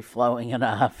free-flowing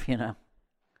enough,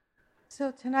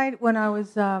 So tonight when I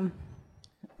was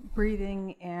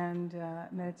breathing and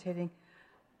meditating,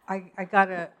 I got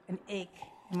an ache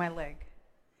in my leg.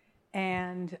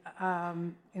 And, I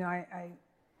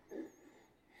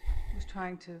was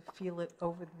trying to feel it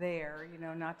over there,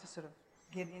 not to sort of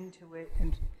get into it.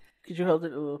 And could you hold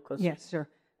it a little closer? Yes, sure.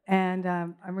 And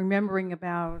I'm remembering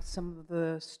about some of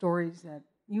the stories that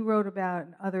you wrote about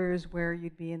and others where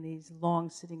you'd be in these long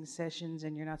sitting sessions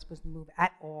and you're not supposed to move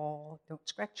at all. Don't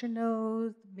scratch your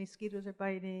nose, the mosquitoes are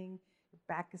biting, your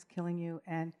back is killing you.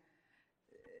 And,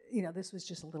 this was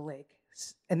just a little ache.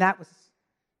 And that was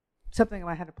something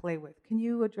I had to play with. Can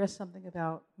you address something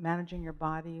about managing your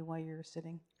body while you're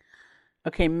sitting?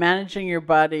 Okay, managing your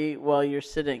body while you're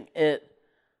sitting. A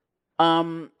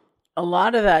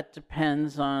lot of that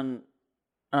depends on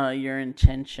your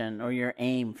intention or your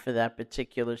aim for that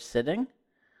particular sitting.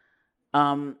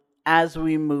 As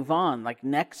we move on, like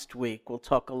next week, we'll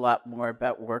talk a lot more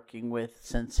about working with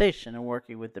sensation and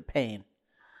working with the pain.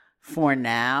 For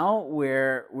now,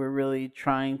 we're really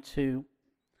trying to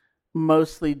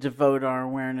mostly devote our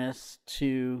awareness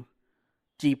to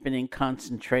deepening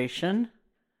concentration.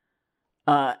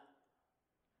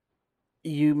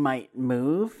 You might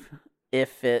move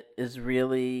if it is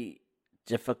really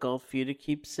difficult for you to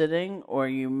keep sitting, or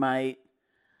you might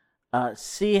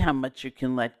see how much you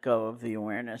can let go of the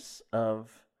awareness of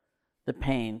the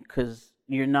pain, because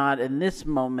you're not in this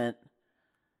moment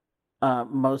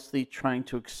mostly trying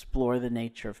to explore the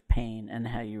nature of pain and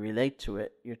how you relate to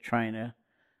it. You're trying to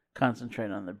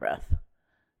concentrate on the breath.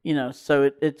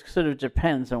 So it sort of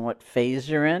depends on what phase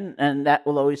you're in, and that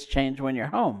will always change when you're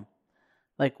home,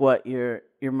 like what you're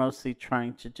mostly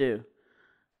trying to do.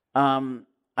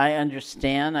 I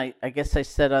understand. I guess I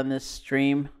said on this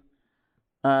stream,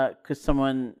 because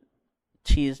someone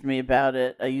teased me about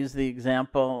it, I used the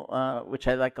example, which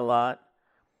I like a lot,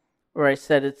 where I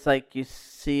said it's like you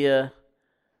see a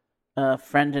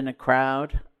friend in a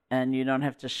crowd, and you don't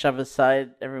have to shove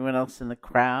aside everyone else in the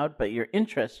crowd, but your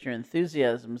interest, your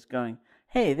enthusiasm is going,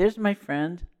 hey, there's my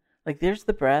friend. Like, there's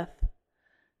the breath.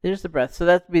 There's the breath. So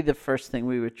that would be the first thing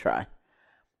we would try.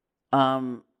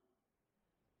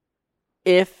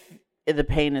 If the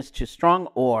pain is too strong,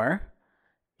 or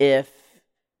if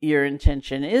your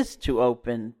intention is to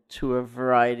open to a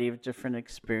variety of different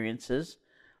experiences,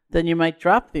 then you might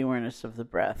drop the awareness of the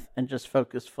breath and just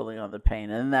focus fully on the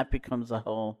pain. And that becomes a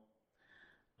whole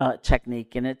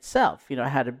technique in itself,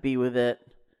 how to be with it.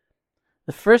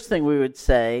 The first thing we would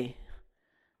say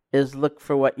is look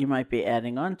for what you might be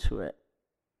adding on to it.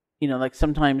 like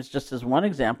sometimes, just as one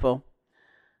example,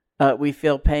 we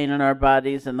feel pain in our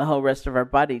bodies and the whole rest of our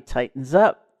body tightens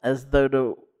up as though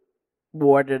to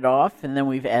ward it off, and then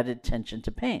we've added tension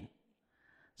to pain.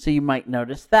 So you might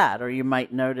notice that, or you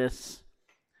might notice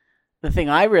the thing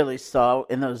I really saw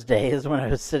in those days when I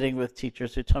was sitting with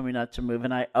teachers who told me not to move,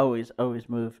 and I always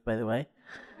moved, by the way,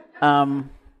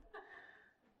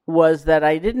 was that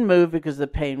I didn't move because the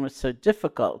pain was so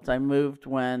difficult. I moved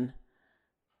when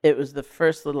it was the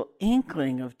first little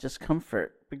inkling of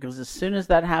discomfort, because as soon as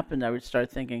that happened, I would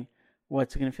start thinking,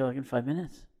 what's it going to feel like in 5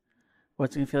 minutes?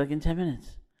 What's it going to feel like in 10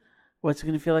 minutes? What's it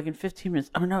going to feel like in 15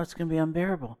 minutes? Oh, no, it's going to be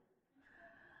unbearable.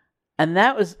 And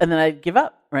then I'd give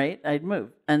up, right? I'd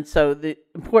move. And so the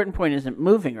important point isn't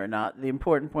moving or not. The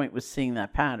important point was seeing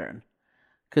that pattern,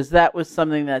 because that was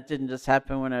something that didn't just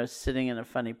happen when I was sitting in a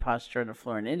funny posture on the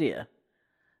floor in India.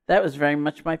 That was very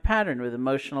much my pattern, with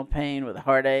emotional pain, with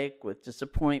heartache, with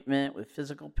disappointment, with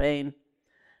physical pain.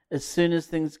 As soon as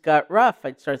things got rough,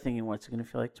 I'd start thinking, what's it going to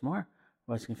feel like tomorrow?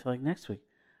 What's it going to feel like next week?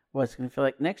 What's it going to feel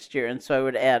like next year? And so I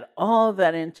would add all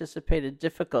that anticipated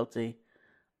difficulty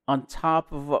on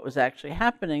top of what was actually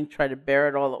happening, try to bear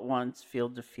it all at once, feel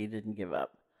defeated, and give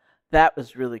up. That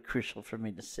was really crucial for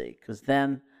me to see, because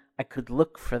then I could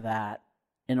look for that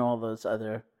in all those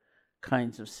other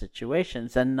kinds of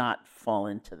situations and not fall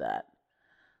into that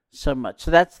so much. So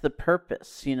that's the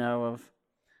purpose,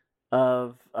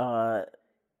 of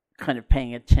kind of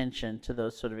paying attention to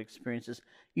those sort of experiences.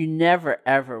 You never,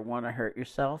 ever want to hurt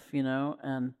yourself,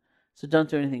 and so don't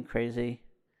do anything crazy.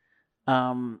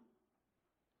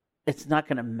 It's not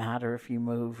going to matter if you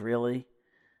move, really.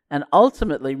 And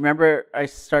ultimately, remember I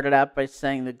started out by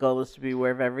saying the goal is to be aware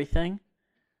of everything?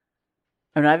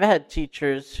 I mean, I've had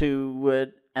teachers who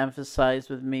would emphasize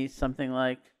with me something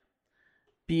like,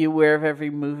 be aware of every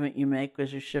movement you make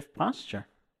as you shift posture.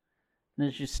 And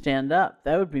as you stand up,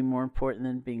 that would be more important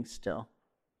than being still.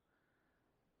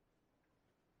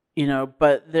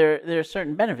 But there are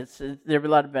certain benefits. There are a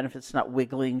lot of benefits not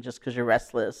wiggling just because you're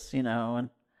restless, and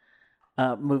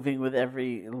moving with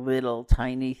every little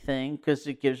tiny thing, because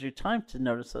it gives you time to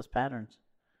notice those patterns.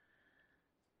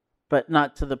 But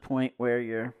not to the point where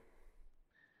you're,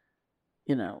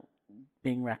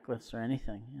 being reckless or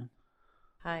anything. Yeah.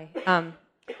 Hi.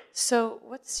 So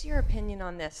what's your opinion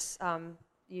on this?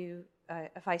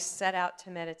 If I set out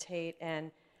to meditate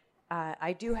and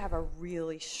I do have a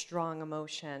really strong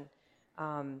emotion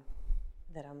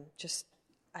that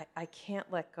I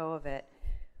can't let go of it.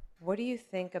 What do you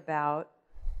think about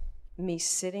me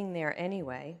sitting there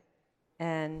anyway,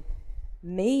 and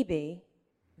maybe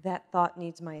that thought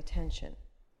needs my attention?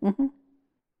 Mm-hmm.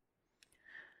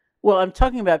 Well, I'm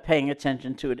talking about paying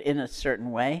attention to it in a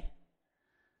certain way,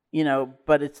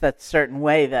 but it's that certain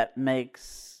way that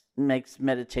makes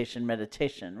meditation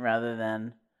rather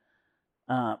than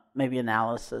maybe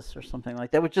analysis or something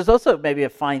like that, which is also maybe a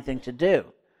fine thing to do.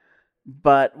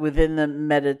 But within the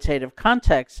meditative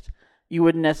context, you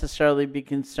wouldn't necessarily be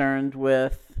concerned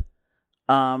with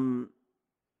what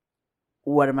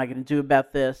am I going to do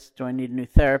about this? Do I need a new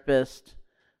therapist?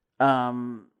 Where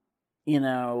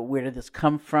did this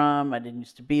come from? I didn't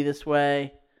used to be this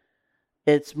way.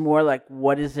 It's more like,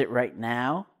 what is it right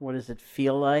now? What does it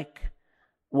feel like?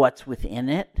 What's within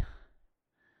it?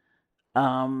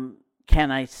 Can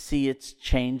I see its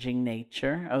changing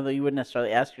nature? Although you wouldn't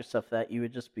necessarily ask yourself that, you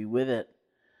would just be with it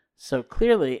so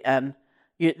clearly. And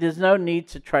there's no need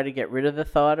to try to get rid of the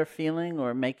thought or feeling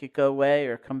or make it go away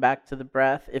or come back to the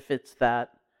breath if it's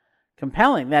that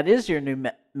compelling. That is your new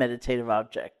meditative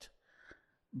object.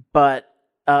 But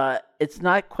it's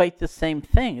not quite the same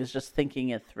thing as just thinking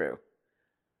it through,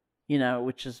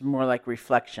 which is more like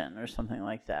reflection or something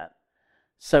like that.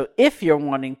 So if you're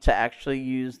wanting to actually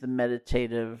use the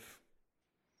meditative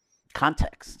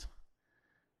context,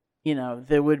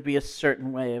 there would be a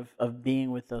certain way of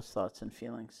being with those thoughts and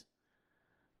feelings.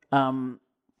 I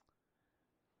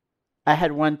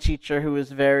had one teacher who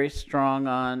was very strong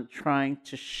on trying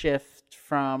to shift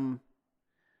from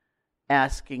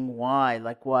asking why,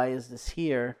 like, why is this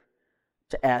here,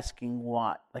 to asking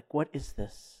what, like, what is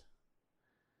this?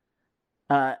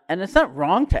 And it's not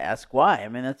wrong to ask why. I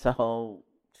mean, that's a whole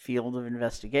field of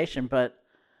investigation. But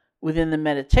within the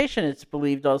meditation, it's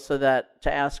believed also that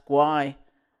to ask why,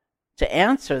 to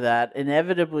answer that,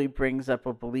 inevitably brings up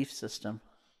a belief system.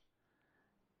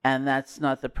 And that's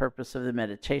not the purpose of the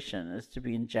meditation, is to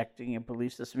be injecting a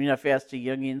belief system. If you asked a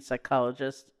Jungian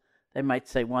psychologist, they might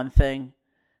say one thing.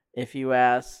 If you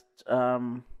asked,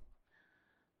 another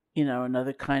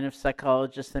kind of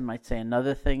psychologist, they might say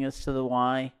another thing as to the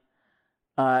why.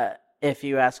 If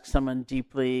you ask someone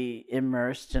deeply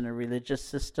immersed in a religious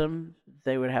system,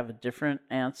 they would have a different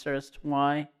answer as to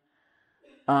why.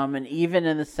 And even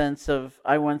in the sense of,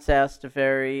 I once asked a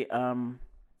very kind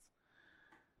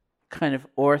of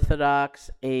Orthodox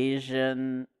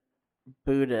Asian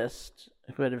Buddhist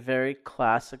who had a very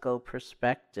classical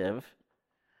perspective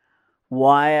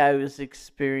why I was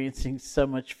experiencing so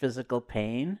much physical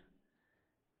pain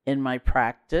in my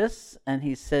practice. And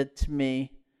he said to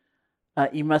me,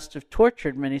 you must have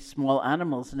tortured many small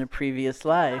animals in a previous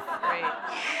life. Right.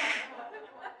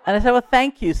 And I said, well,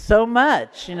 thank you so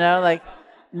much. Like,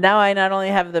 now I not only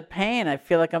have the pain, I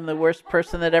feel like I'm the worst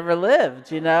person that ever lived,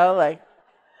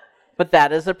 but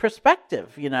that is a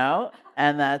perspective,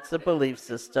 and that's a belief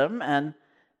system. And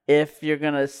if you're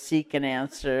going to seek an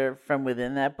answer from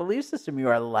within that belief system, you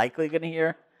are likely going to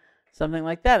hear something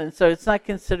like that. And so it's not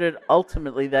considered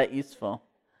ultimately that useful.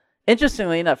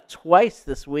 Interestingly enough, twice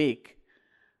this week,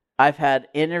 I've had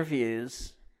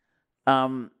interviews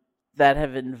that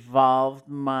have involved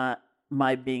my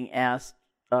being asked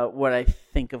what I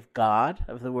think of God,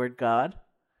 of the word God.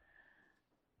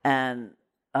 And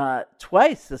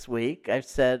twice this week, I've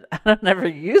said, I don't ever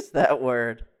use that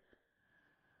word.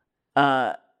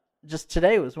 Just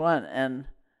today was one.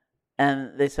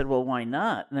 And they said, well, why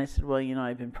not? And I said, well,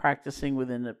 I've been practicing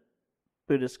within the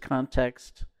Buddhist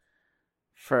context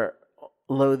for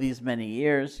these many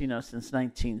years, since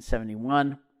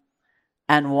 1971.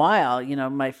 And while,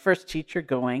 my first teacher,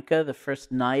 Goenka, the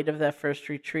first night of that first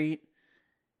retreat,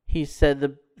 he said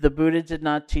the Buddha did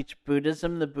not teach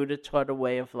Buddhism, the Buddha taught a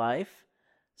way of life.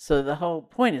 So the whole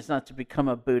point is not to become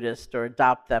a Buddhist or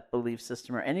adopt that belief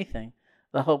system or anything.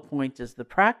 The whole point is the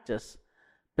practice.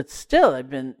 But still, I've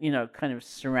been, kind of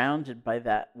surrounded by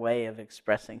that way of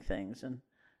expressing things.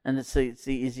 And it's the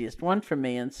easiest one for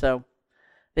me. And so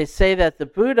they say that the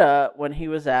Buddha, when he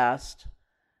was asked,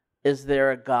 is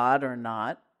there a God or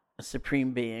not, a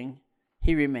supreme being,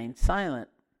 he remained silent.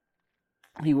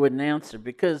 He wouldn't answer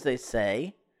because they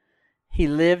say he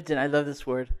lived in, I love this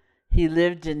word, he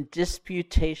lived in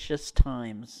disputatious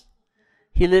times.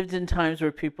 He lived in times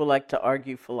where people like to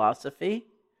argue philosophy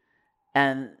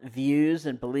and views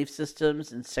and belief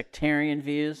systems and sectarian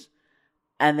views,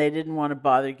 and they didn't want to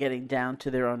bother getting down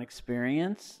to their own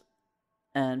experience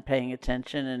and paying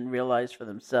attention and realize for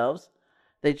themselves.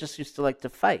 They just used to like to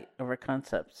fight over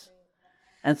concepts.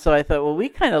 And so I thought, well, we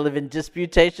kind of live in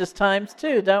disputatious times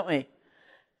too, don't we?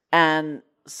 And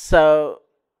so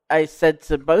I said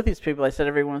to both these people, I said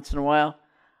every once in a while,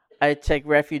 I take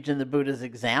refuge in the Buddha's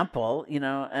example,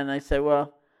 and I say,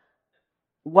 well,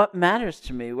 what matters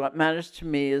to me? What matters to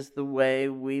me is the way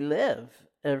we live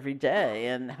every day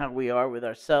and how we are with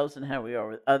ourselves and how we are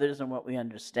with others and what we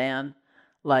understand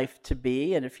life to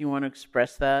be. And if you want to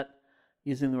express that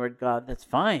using the word God, that's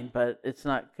fine, but it's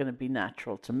not going to be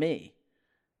natural to me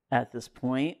at this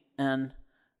point. And,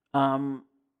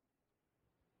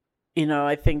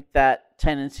 I think that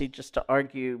tendency just to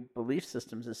argue belief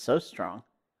systems is so strong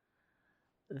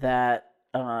that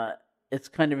it's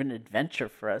kind of an adventure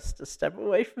for us to step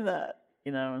away from that,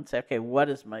 and say, okay, what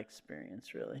is my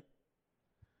experience really?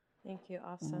 Thank you.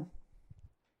 Awesome.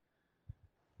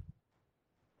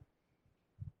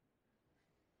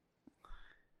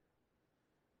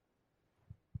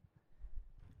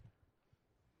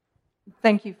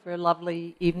 Thank you for a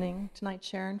lovely evening tonight,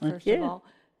 Sharon, first Thank of you.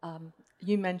 all.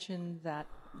 You mentioned that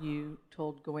you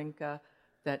told Goenka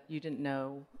that you didn't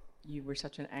know you were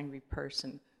such an angry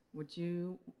person. Would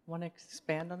you want to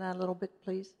expand on that a little bit,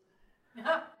 please?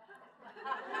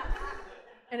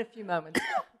 In a few moments.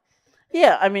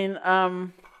 Yeah, I mean,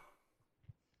 I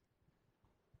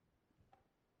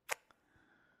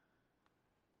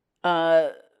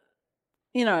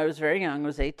was very young. I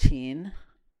was 18.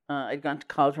 I'd gone to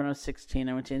college when I was 16.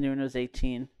 I went to India when I was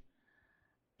 18.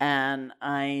 And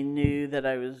I knew that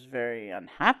I was very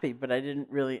unhappy, but I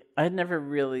had never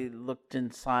really looked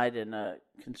inside in a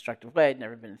constructive way. I'd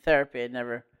never been in therapy. I'd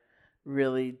never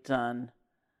really done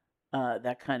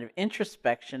that kind of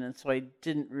introspection. And so I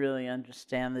didn't really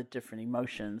understand the different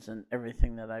emotions and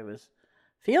everything that I was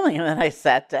feeling. And then I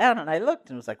sat down and I looked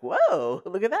and was like, whoa,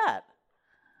 look at that.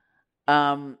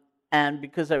 And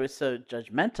because I was so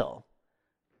judgmental,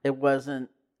 it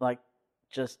wasn't like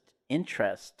just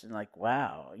interest and like,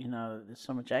 wow, there's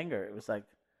so much anger. It was like,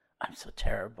 I'm so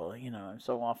terrible, I'm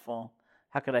so awful.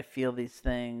 How could I feel these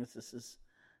things? This is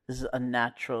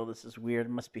unnatural. This is weird. It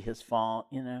must be his fault,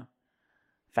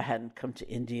 If I hadn't come to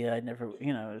India, I'd never,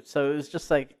 So it was just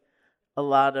like a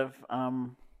lot of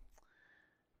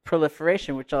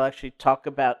proliferation, which I'll actually talk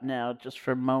about now just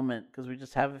for a moment because we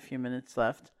just have a few minutes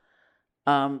left.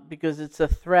 Because it's a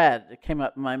thread that came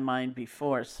up in my mind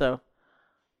before. So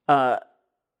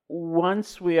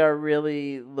once we are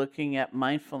really looking at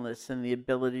mindfulness and the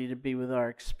ability to be with our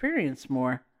experience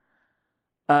more,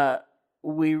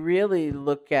 we really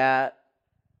look at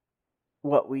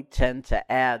what we tend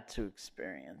to add to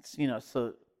experience.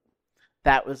 So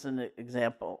that was an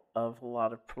example of a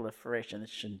lot of proliferation. This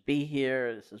shouldn't be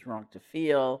here. This is wrong to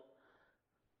feel.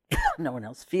 No one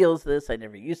else feels this. I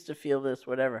never used to feel this,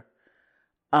 whatever.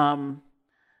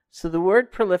 So the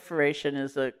word proliferation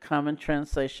is a common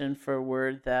translation for a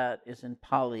word that is in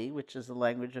Pali, which is the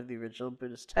language of the original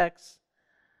Buddhist texts.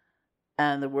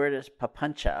 And the word is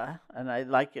papancha. And I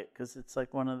like it because it's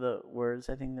like one of the words,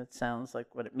 I think, that sounds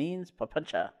like what it means,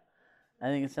 papancha. I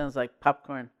think it sounds like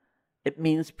popcorn. It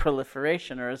means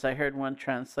proliferation, or as I heard one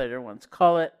translator once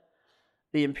call it,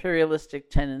 the imperialistic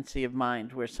tendency of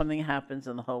mind, where something happens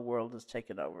and the whole world is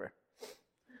taken over.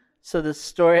 So the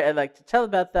story I'd like to tell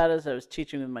about that is I was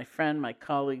teaching with my friend, my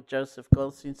colleague, Joseph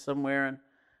Goldstein, somewhere, and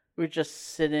we were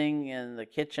just sitting in the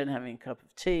kitchen having a cup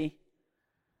of tea,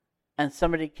 and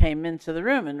somebody came into the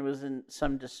room and was in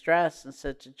some distress and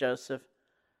said to Joseph,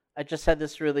 I just had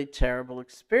this really terrible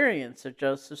experience. So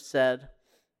Joseph said,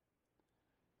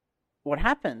 what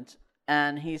happened?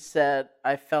 And he said,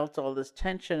 I felt all this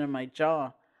tension in my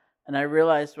jaw, and I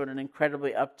realized what an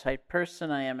incredibly uptight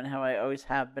person I am and how I always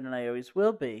have been and I always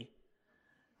will be.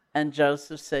 And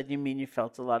Joseph said, you mean you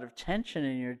felt a lot of tension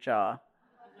in your jaw?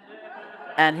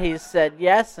 And he said,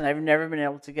 yes, and I've never been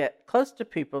able to get close to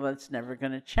people. That's never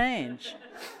going to change.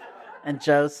 And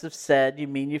Joseph said, you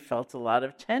mean you felt a lot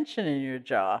of tension in your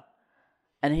jaw?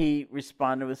 And he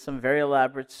responded with some very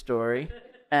elaborate story.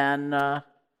 And it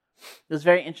was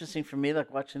very interesting for me,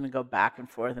 like watching them go back and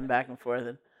forth and back and forth.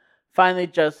 And finally,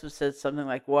 Joseph said something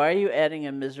like, why are you adding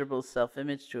a miserable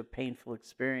self-image to a painful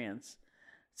experience?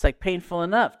 It's like painful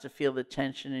enough to feel the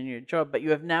tension in your jaw, but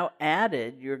you have now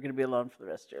added, you're going to be alone for the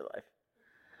rest of your life.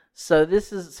 So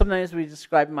this is, sometimes we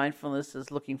describe mindfulness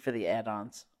as looking for the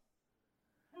add-ons.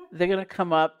 They're going to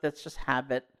come up, that's just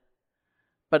habit.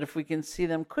 But if we can see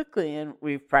them quickly, and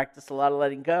we've practiced a lot of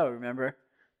letting go, remember,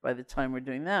 by the time we're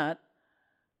doing that,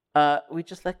 we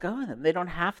just let go of them. They don't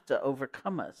have to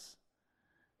overcome us,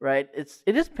 right? It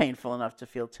is painful enough to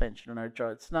feel tension in our jaw.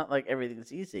 It's not like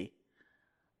everything's easy.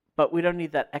 But we don't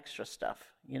need that extra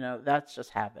stuff. That's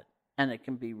just habit. And it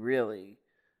can be really,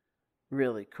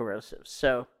 really corrosive.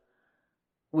 So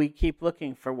we keep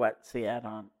looking for what's the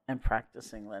add-on and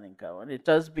practicing letting go. And it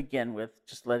does begin with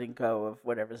just letting go of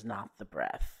whatever's not the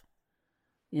breath.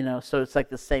 So it's like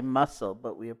the same muscle,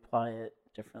 but we apply it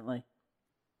differently.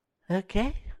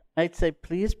 Okay. I'd say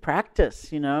please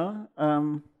practice,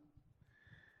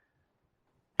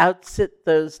 outsit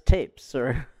those tapes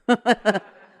or...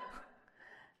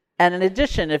 And in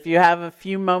addition, if you have a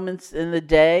few moments in the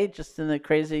day, just in the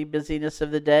crazy busyness of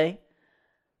the day,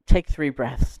 take 3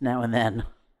 breaths now and then.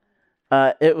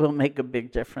 It will make a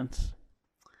big difference.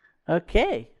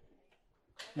 Okay.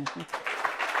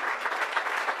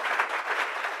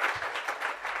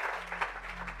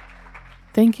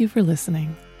 Thank you for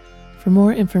listening. For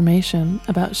more information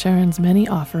about Sharon's many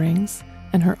offerings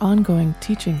and her ongoing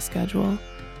teaching schedule,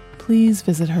 please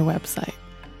visit her website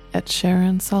at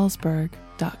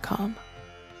SharonSalzberg.com.